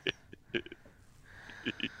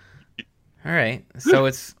 All right.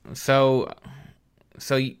 So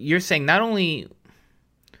you're saying not only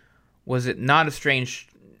was it not a strange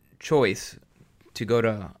choice to go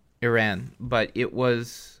to Iran, but it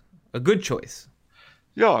was a good choice.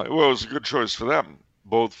 Yeah, well, it was a good choice for them,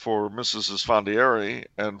 both for Mrs. Esfandiari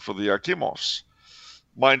and for the Yakimovs.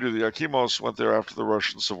 Mind you, the Yakimovs went there after the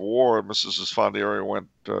Russian Civil War, and Mrs. Esfandiari went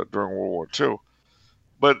during World War II.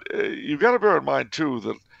 But you've got to bear in mind, too,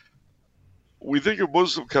 that we think of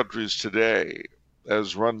Muslim countries today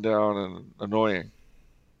as rundown and annoying.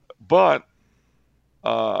 But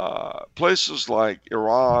places like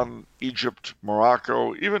Iran, Egypt,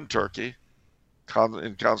 Morocco, even Turkey,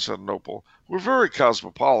 in Constantinople, were very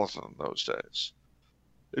cosmopolitan in those days.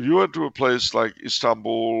 If you went to a place like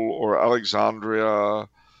Istanbul or Alexandria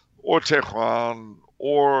or Tehran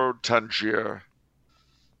or Tangier,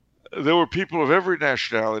 there were people of every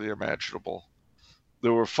nationality imaginable.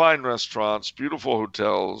 There were fine restaurants, beautiful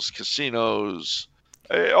hotels, casinos,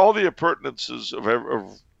 all the appurtenances of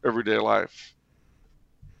everyday life.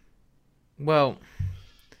 Well,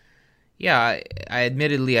 yeah, I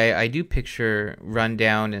admittedly, I do picture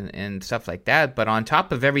rundown and stuff like that, but on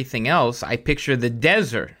top of everything else, I picture the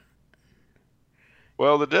desert.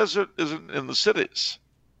 Well, the desert isn't in the cities.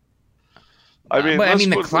 I mean,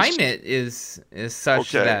 the climate is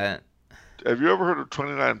such that... Have you ever heard of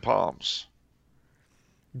 29 Palms?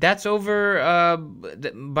 That's over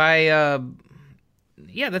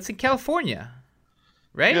that's in California,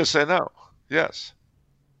 right? Yes, I know. Yes.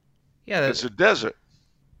 Yeah, it's a desert.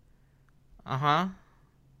 Uh-huh.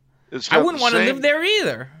 I wouldn't want to live there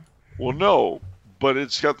either. Well, no, but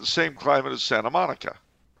it's got the same climate as Santa Monica.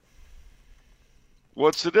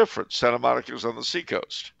 What's the difference? Santa Monica is on the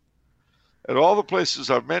seacoast. And all the places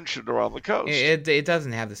I've mentioned are on the coast. It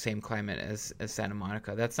doesn't have the same climate as Santa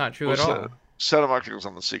Monica. That's not true at all. Santa Monica is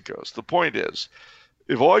on the seacoast. The point is,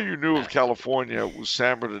 if all you knew of California was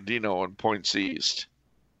San Bernardino and points east,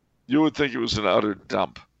 you would think it was an utter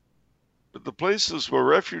dump. But the places where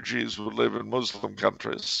refugees would live in Muslim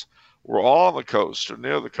countries were all on the coast or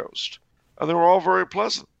near the coast, and they were all very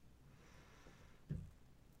pleasant.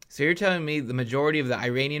 So you're telling me the majority of the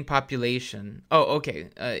Iranian population... Oh,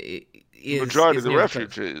 okay. The majority of the near the coast.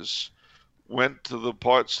 refugees went to the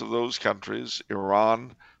parts of those countries,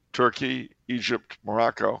 Iran, Turkey, Egypt,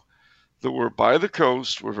 Morocco, that were by the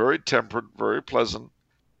coast, were very temperate, very pleasant,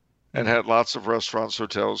 and had lots of restaurants,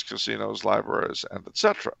 hotels, casinos, libraries, and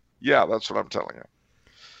etc. Yeah, that's what I'm telling you.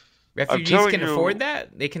 Refugees can afford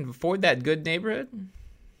that? They can afford that good neighborhood?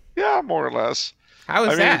 Yeah, more or less. How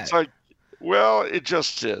is that? It's like, well, it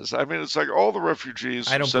just is. I mean, it's like all the refugees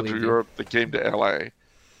from Central Europe that came to LA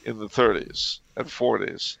in the 30s and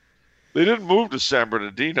 40s. They didn't move to San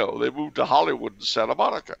Bernardino. They moved to Hollywood and Santa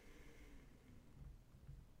Monica.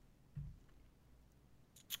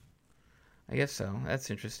 I guess so. That's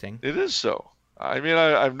interesting. It is so. I mean,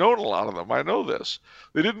 I've known a lot of them. I know this.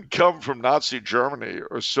 They didn't come from Nazi Germany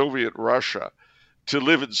or Soviet Russia to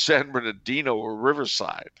live in San Bernardino or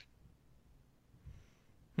Riverside.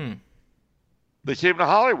 They came to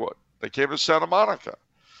Hollywood. They came to Santa Monica.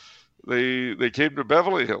 They came to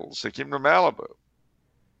Beverly Hills. They came to Malibu.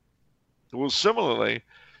 Well, similarly,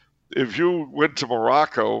 if you went to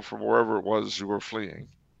Morocco from wherever it was you were fleeing,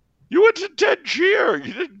 you went to Tangier.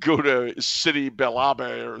 You didn't go to Sidi Bel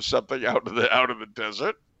Abbeh or something out of the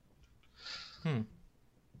desert. And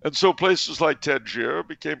so places like Tangier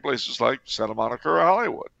became places like Santa Monica or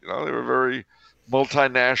Hollywood. You know, they were very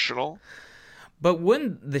multinational. But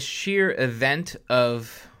wouldn't the sheer event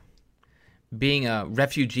of being a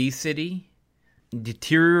refugee city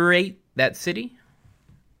deteriorate that city?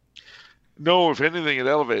 No, if anything, it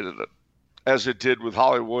elevated it, as it did with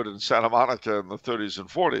Hollywood and Santa Monica in the 30s and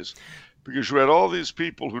 40s, because you had all these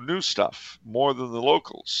people who knew stuff more than the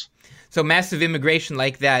locals. So massive immigration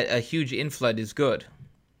like that, a huge inflood is good.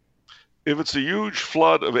 If it's a huge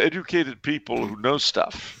flood of educated people who know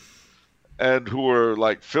stuff and who are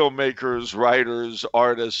like filmmakers, writers,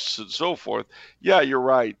 artists, and so forth, yeah, you're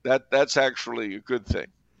right. That's actually a good thing.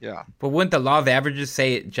 Yeah. But wouldn't the law of averages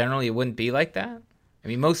say it wouldn't be like that? I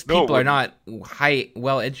mean, most people are not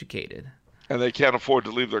well educated. And they can't afford to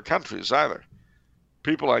leave their countries either.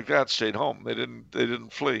 People like that stayed home. They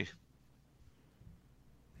didn't flee.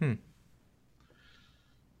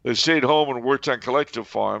 They stayed home and worked on collective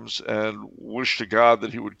farms and wished to God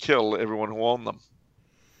that he would kill everyone who owned them.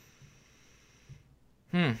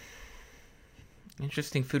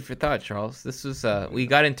 Interesting food for thought, Charles. This was we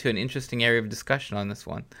got into an interesting area of discussion on this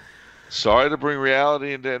one. Sorry to bring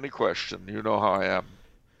reality into any question. You know how I am.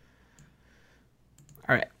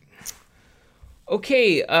 All right.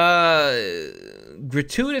 Okay,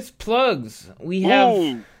 gratuitous plugs. We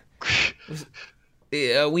have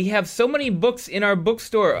we have so many books in our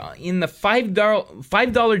bookstore in the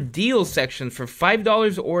 $5 deal section for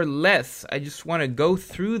 $5 or less. I just want to go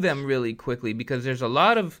through them really quickly because there's a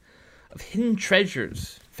lot of hidden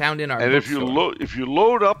treasures found in our bookstore. And if you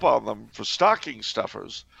load up on them for stocking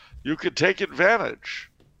stuffers, you could take advantage.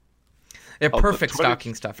 They're perfect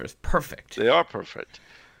stocking stuffers. Perfect. They are perfect.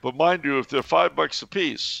 But mind you, if they're $5 a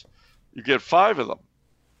piece, you get 5 of them.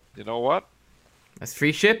 You know what? That's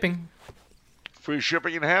free shipping. Free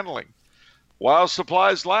shipping and handling. While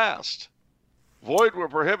supplies last. Void where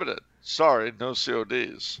prohibited. Sorry, no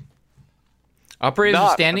CODs. Operators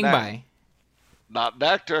are standing by. Not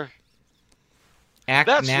nectar.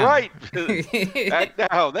 That's now. Right. Act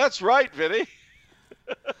now. That's right, Vinny.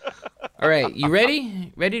 All right, you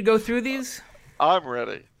ready? Ready to go through these? I'm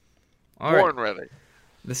ready. Born ready.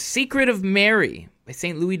 The Secret of Mary by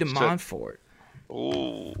St. Louis de Montfort.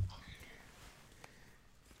 Oh.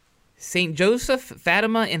 St. Joseph,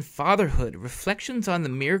 Fatima, and Fatherhood. Reflections on the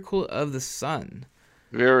Miracle of the Sun.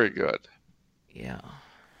 Very good. Yeah.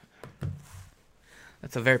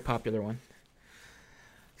 That's a very popular one.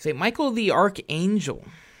 St. Michael the Archangel.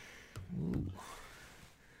 Ooh.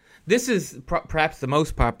 This is perhaps the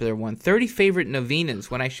most popular one. 30 Favorite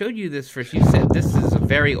Novenas. When I showed you this first, you said this is a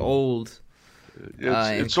very old...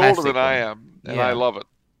 It's older than I am, and I love it.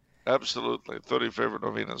 Absolutely. 30 Favorite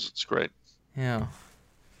Novenas. It's great. Yeah.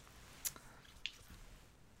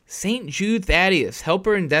 St. Jude Thaddeus,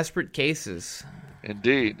 Helper in Desperate Cases.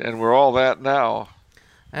 Indeed, and we're all that now.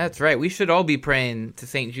 That's right. We should all be praying to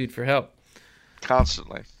St. Jude for help.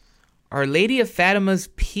 Constantly. Our Lady of Fatima's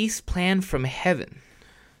Peace Plan from Heaven.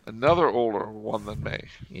 Another older one than me.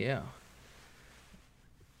 Yeah.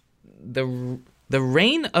 The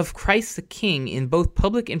Reign of Christ the King in Both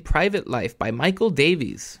Public and Private Life by Michael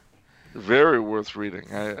Davies. Very worth reading.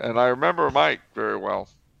 And I remember Mike very well.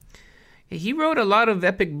 He wrote a lot of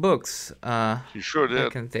epic books. He sure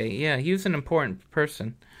did. Yeah, he was an important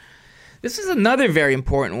person. This is another very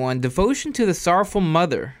important one. Devotion to the Sorrowful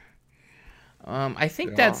Mother. I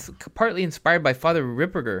think that's partly inspired by Father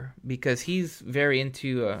Ripperger because he's very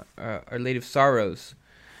into Our Lady of Sorrows.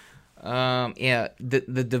 Yeah,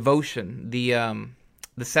 the devotion, the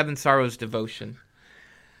Seven Sorrows devotion.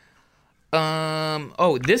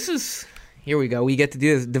 Oh, this is, here we go. We get to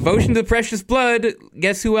do this. Devotion to the Precious Blood.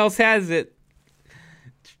 Guess who else has it?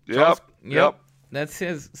 Charles, Yep. That's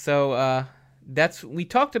his. So, we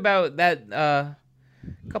talked about that a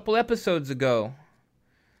couple episodes ago.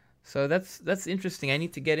 So that's interesting. I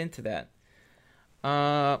need to get into that.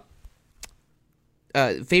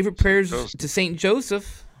 Favorite prayers to Saint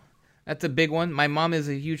Joseph. That's a big one. My mom is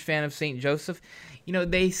a huge fan of Saint Joseph. You know,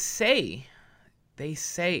 they say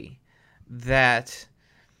that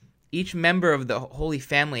each member of the Holy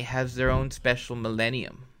Family has their own special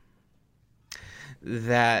millennium.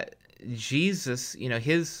 That Jesus,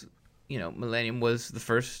 his, millennium was the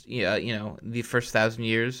first, the first 1,000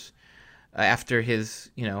 years after his,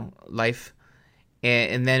 life.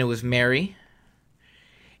 And then it was Mary.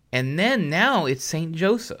 And then now it's Saint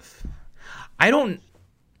Joseph. I'm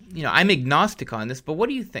agnostic on this, but what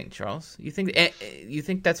do you think, Charles? You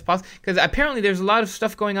think that's possible? Because apparently there's a lot of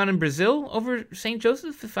stuff going on in Brazil over Saint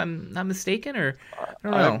Joseph, if I'm not mistaken, or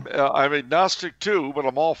I don't know. I'm agnostic too, but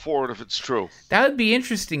I'm all for it if it's true. That would be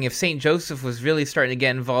interesting if Saint Joseph was really starting to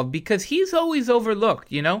get involved, because he's always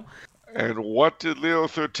overlooked, And what did Leo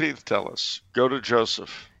XIII tell us? Go to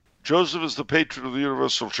Joseph. Joseph is the patron of the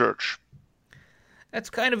Universal Church. That's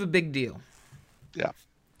kind of a big deal. Yeah.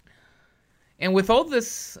 And with all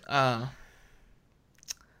this,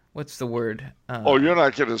 what's the word? You're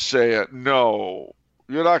not going to say it. No,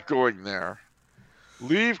 you're not going there.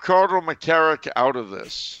 Leave Cardinal McCarrick out of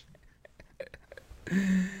this.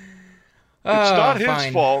 It's not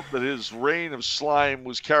his fault that his reign of slime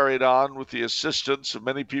was carried on with the assistance of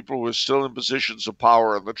many people who are still in positions of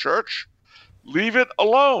power in the church. Leave it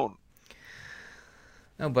alone.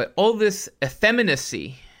 No, but all this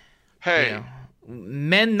effeminacy. Hey.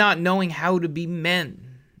 Men not knowing how to be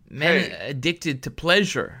men. Men addicted to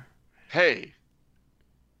pleasure. Hay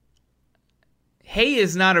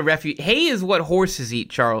is not a refuge. Hay is what horses eat,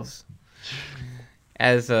 Charles.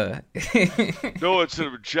 No, it's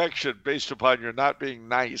an objection based upon your not being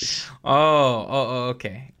nice. Oh,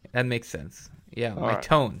 okay. That makes sense. Yeah, all my right.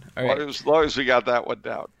 Tone. All right. As long as we got that one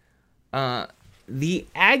down. The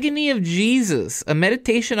Agony of Jesus, a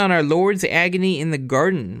meditation on our Lord's agony in the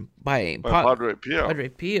garden by Padre Pio. Padre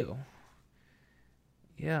Pio.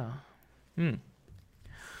 Yeah.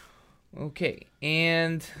 Okay,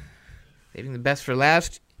 and saving the best for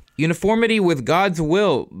last, Uniformity with God's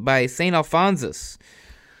Will by St. Alphonsus.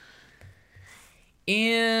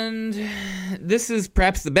 And this is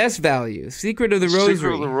perhaps the best value, Secret of the Rosary.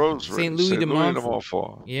 Secret of the Rosary. St. Louis de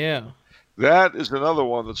Montfort. Yeah. That is another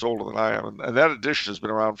one that's older than I am, and that edition has been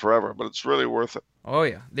around forever, but it's really worth it. Oh,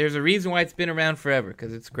 yeah. There's a reason why it's been around forever,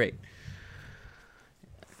 because it's great.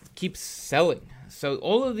 It keeps selling. So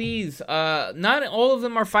all of these, not all of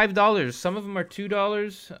them are $5. Some of them are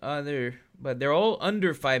 $2. But they're all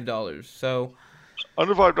under $5. So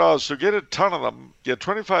under $5. So get a ton of them. Get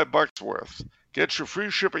 $25 worth. Get your free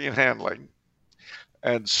shipping and handling,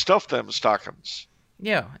 and stuff them stockings.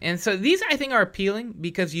 Yeah, and so these I think are appealing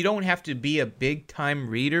because you don't have to be a big-time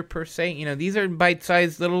reader per se. These are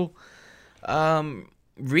bite-sized little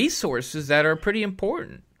resources that are pretty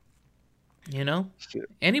important.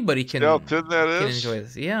 Anybody can, can enjoy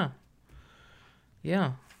this. Yeah.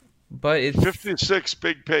 But it's 56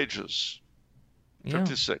 big pages.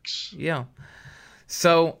 56. Yeah.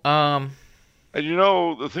 So, and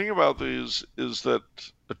the thing about these is that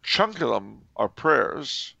a chunk of them are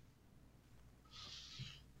prayers.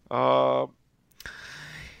 And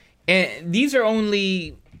these are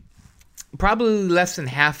only probably less than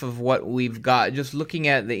half of what we've got. Just looking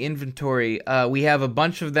at the inventory, we have a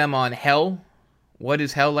bunch of them on hell. What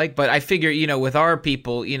is hell like? But I figure, with our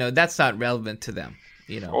people, that's not relevant to them.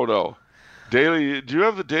 Oh no, do you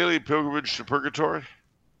have the Daily Pilgrimage to Purgatory?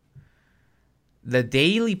 The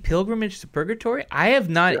Daily Pilgrimage to Purgatory? I have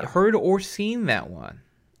not heard or seen that one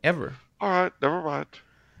ever. All right, never mind.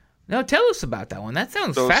 No, tell us about that one. That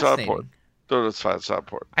sounds fascinating. No, that's fine. It's not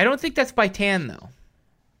important. I don't think that's by Tan, though.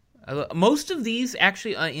 Most of these,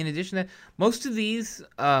 actually, in addition to that, most of these,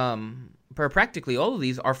 practically all of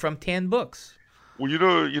these, are from Tan books. Well, you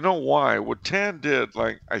know why? What Tan did,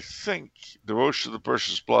 I think Devotion to the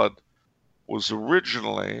Precious Blood was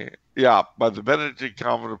originally, by the Benedictine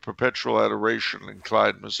Convent of Perpetual Adoration in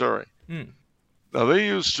Clyde, Missouri. Now,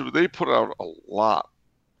 they put out a lot.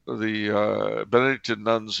 The Benedictine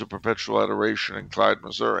Nuns of Perpetual Adoration in Clyde,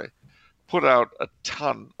 Missouri, put out a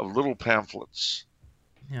ton of little pamphlets.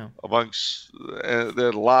 Yeah. There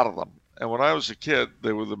had a lot of them. And when I was a kid,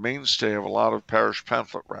 they were the mainstay of a lot of parish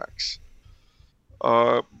pamphlet racks.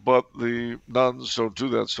 but the nuns don't do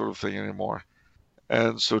that sort of thing anymore.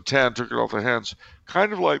 And so Tan took it off their hands,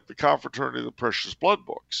 kind of like the Confraternity of the Precious Blood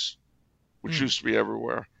books, which used to be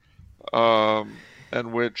everywhere,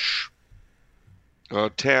 and which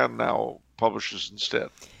Tan now publishes instead.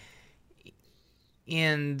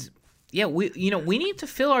 And yeah, we need to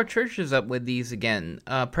fill our churches up with these again.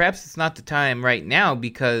 Perhaps it's not the time right now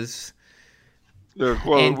because in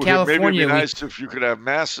California, maybe it'd be nice if you could have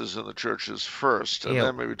masses in the churches first, and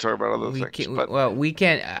then maybe talk about other things. We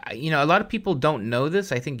can't. A lot of people don't know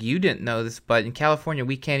this. I think you didn't know this, but in California,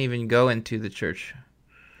 we can't even go into the church.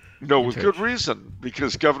 No, with good reason,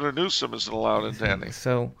 because Governor Newsom isn't allowed into any.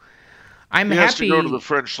 So he has to go to the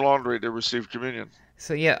French Laundry to receive communion.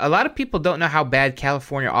 So yeah, a lot of people don't know how bad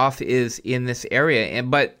California off is in this area,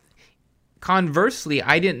 but conversely,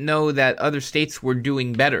 I didn't know that other states were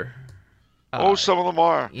doing better. Some of them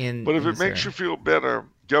are. But if it makes you feel better,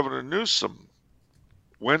 Governor Newsom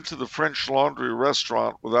went to the French Laundry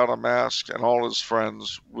restaurant without a mask and all his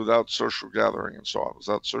friends, without social gathering and so on,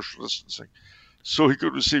 without social distancing, so he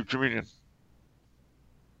could receive communion.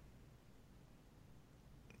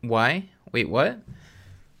 Why? Wait, what?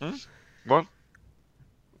 What?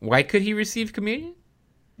 Why could he receive communion?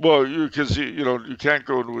 Well, because you can't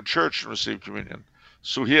go into a church and receive communion,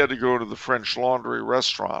 so he had to go to the French Laundry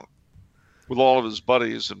restaurant with all of his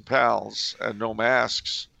buddies and pals and no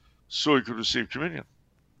masks, so he could receive communion.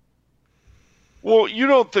 Well, you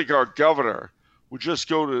don't think our governor would just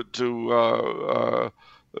go to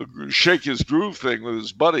shake his groove thing with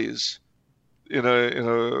his buddies in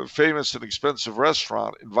a famous and expensive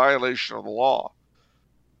restaurant in violation of the law?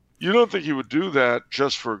 You don't think he would do that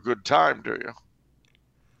just for a good time, do you?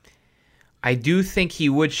 I do think he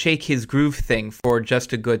would shake his groove thing for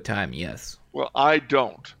just a good time, yes. Well, I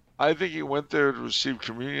don't. I think he went there to receive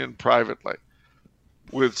communion privately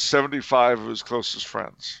with 75 of his closest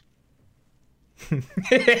friends.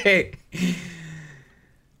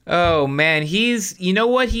 Oh, man. You know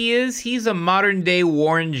what he is? He's a modern-day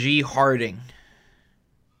Warren G. Harding.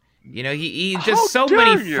 He just so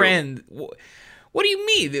many friends. What do you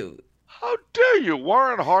mean, dude? How dare you?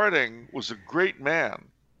 Warren Harding was a great man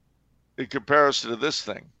in comparison to this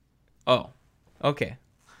thing. Oh, okay.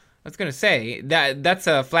 I was gonna say that's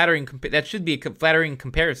a flattering. That should be a flattering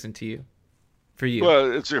comparison to you, for you.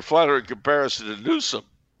 Well, it's a flattering comparison to Newsom.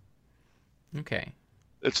 Okay.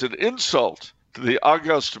 It's an insult to the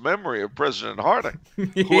august memory of President Harding,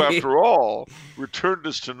 who, after all, returned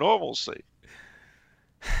us to normalcy.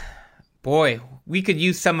 Boy, we could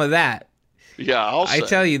use some of that. Yeah, I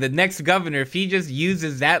tell you, the next governor, if he just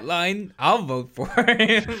uses that line, I'll vote for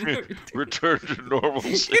him. Return to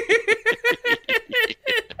normalcy.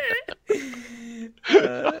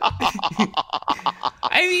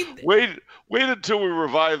 I mean, wait until we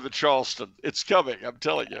revive the Charleston. It's coming, I'm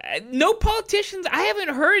telling you. No politicians. I haven't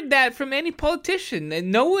heard that from any politician.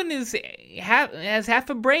 And no one has half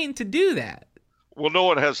a brain to do that. Well, no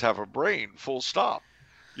one has half a brain, full stop.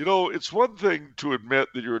 It's one thing to admit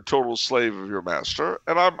that you're a total slave of your master,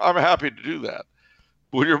 and I'm happy to do that.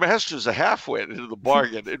 But when your master's a half-wit into the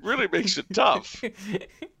bargain, it really makes it tough.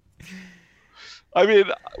 I mean,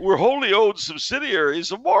 we're wholly owned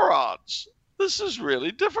subsidiaries of morons. This is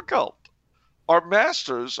really difficult. Our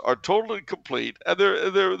masters are totally complete, and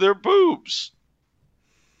they're boobs.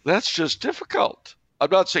 That's just difficult. I'm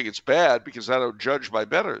not saying it's bad because I don't judge my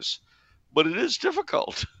betters, but it is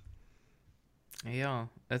difficult. Yeah,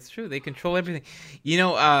 that's true. They control everything.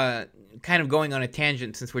 Kind of going on a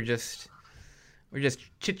tangent since we're just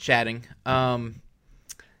chit-chatting.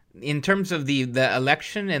 In terms of the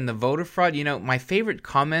election and the voter fraud, my favorite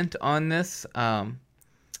comment on this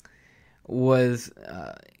was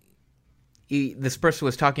this person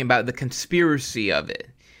was talking about the conspiracy of it.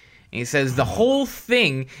 And he says the whole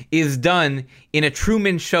thing is done in a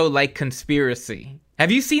Truman Show-like conspiracy.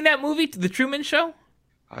 Have you seen that movie, The Truman Show?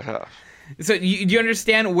 I have. So do you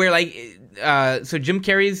understand where so Jim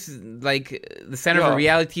Carrey's the center of a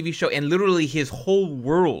reality TV show, and literally his whole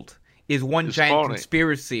world is one giant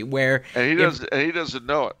conspiracy where he doesn't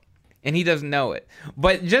know it. And he doesn't know it.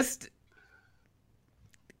 But just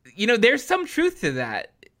there's some truth to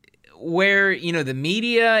that. Where the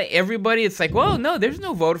media, everybody, it's like, well, no, there's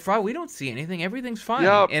no voter fraud. We don't see anything. Everything's fine,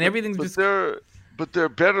 and everything's just. But they're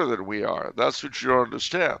better than we are. That's what you don't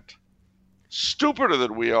understand. Stupider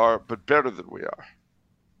than we are, but better than we are.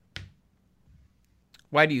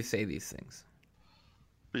 Why do you say these things?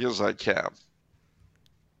 Because I can.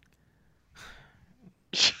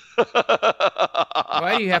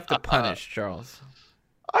 Why do you have to punish, Charles?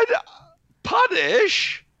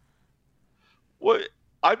 Punish? What?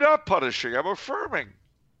 I'm not punishing. I'm affirming.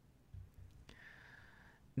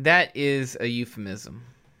 That is a euphemism.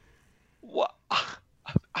 What?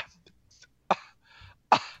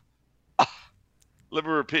 Let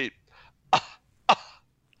me repeat.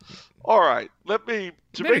 All right, let me.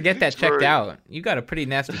 You better get that checked out. You got a pretty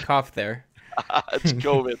nasty cough there. It's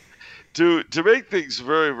COVID. To make things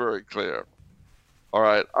very, very clear. All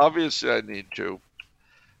right, obviously I need to,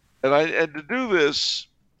 and to do this,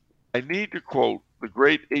 I need to quote the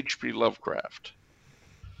great H.P. Lovecraft.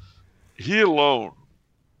 He alone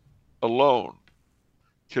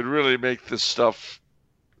can really make this stuff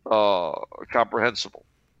comprehensible.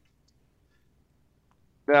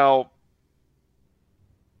 Now,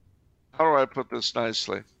 how do I put this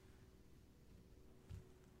nicely?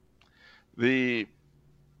 The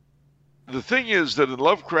thing is that in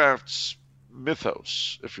Lovecraft's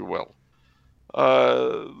mythos, if you will,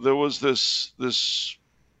 there was this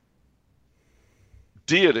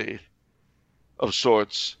deity of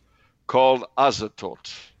sorts called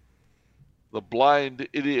Azathoth, the blind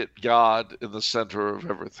idiot god in the center of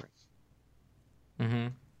everything. Mm-hmm.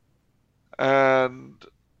 And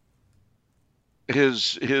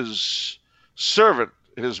his servant,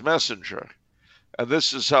 his messenger, and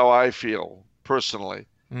this is how I feel personally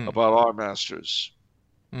about our masters.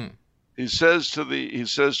 He says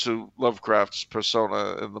to Lovecraft's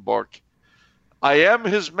persona in the book, "I am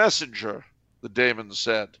his messenger," the daemon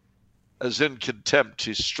said, as in contempt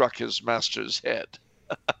he struck his master's head.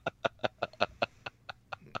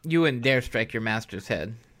 You wouldn't dare strike your master's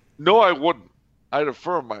head. No, I wouldn't. I'd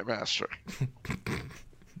affirm my master.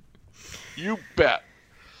 You bet.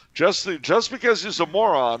 Just because he's a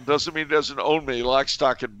moron doesn't mean he doesn't own me lock,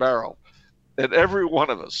 stock, and barrel. And every one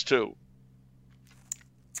of us, too.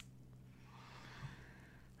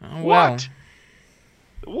 Oh, well.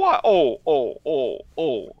 What?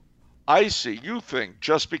 Oh. I see. You think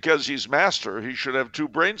just because he's master, he should have two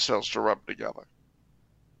brain cells to rub together.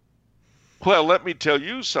 Well, let me tell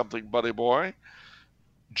you something, buddy boy.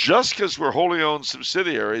 Just because we're wholly owned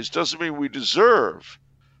subsidiaries doesn't mean we deserve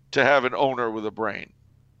to have an owner with a brain.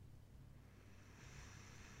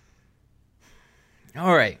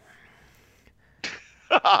 All right.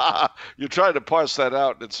 You're trying to parse that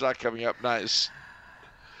out, and it's not coming up nice.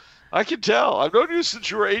 I can tell. I've known you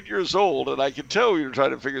since you were 8 years old, and I can tell you're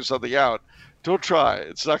trying to figure something out. Don't try.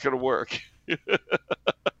 It's not going to work.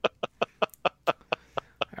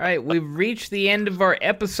 All right, we've reached the end of our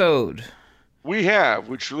episode. We have,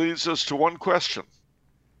 which leads us to one question.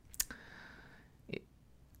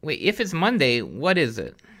 Wait, if it's Monday, what is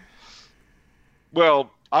it?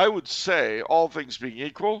 Well, I would say, all things being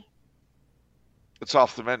equal, it's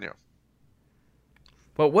off the menu.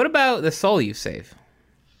 But what about the soul you save?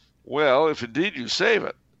 Well, if indeed you save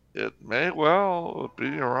it, it may well be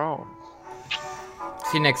your own.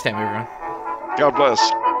 See you next time, everyone. God bless.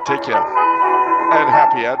 Take care. And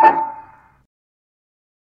happy Advent.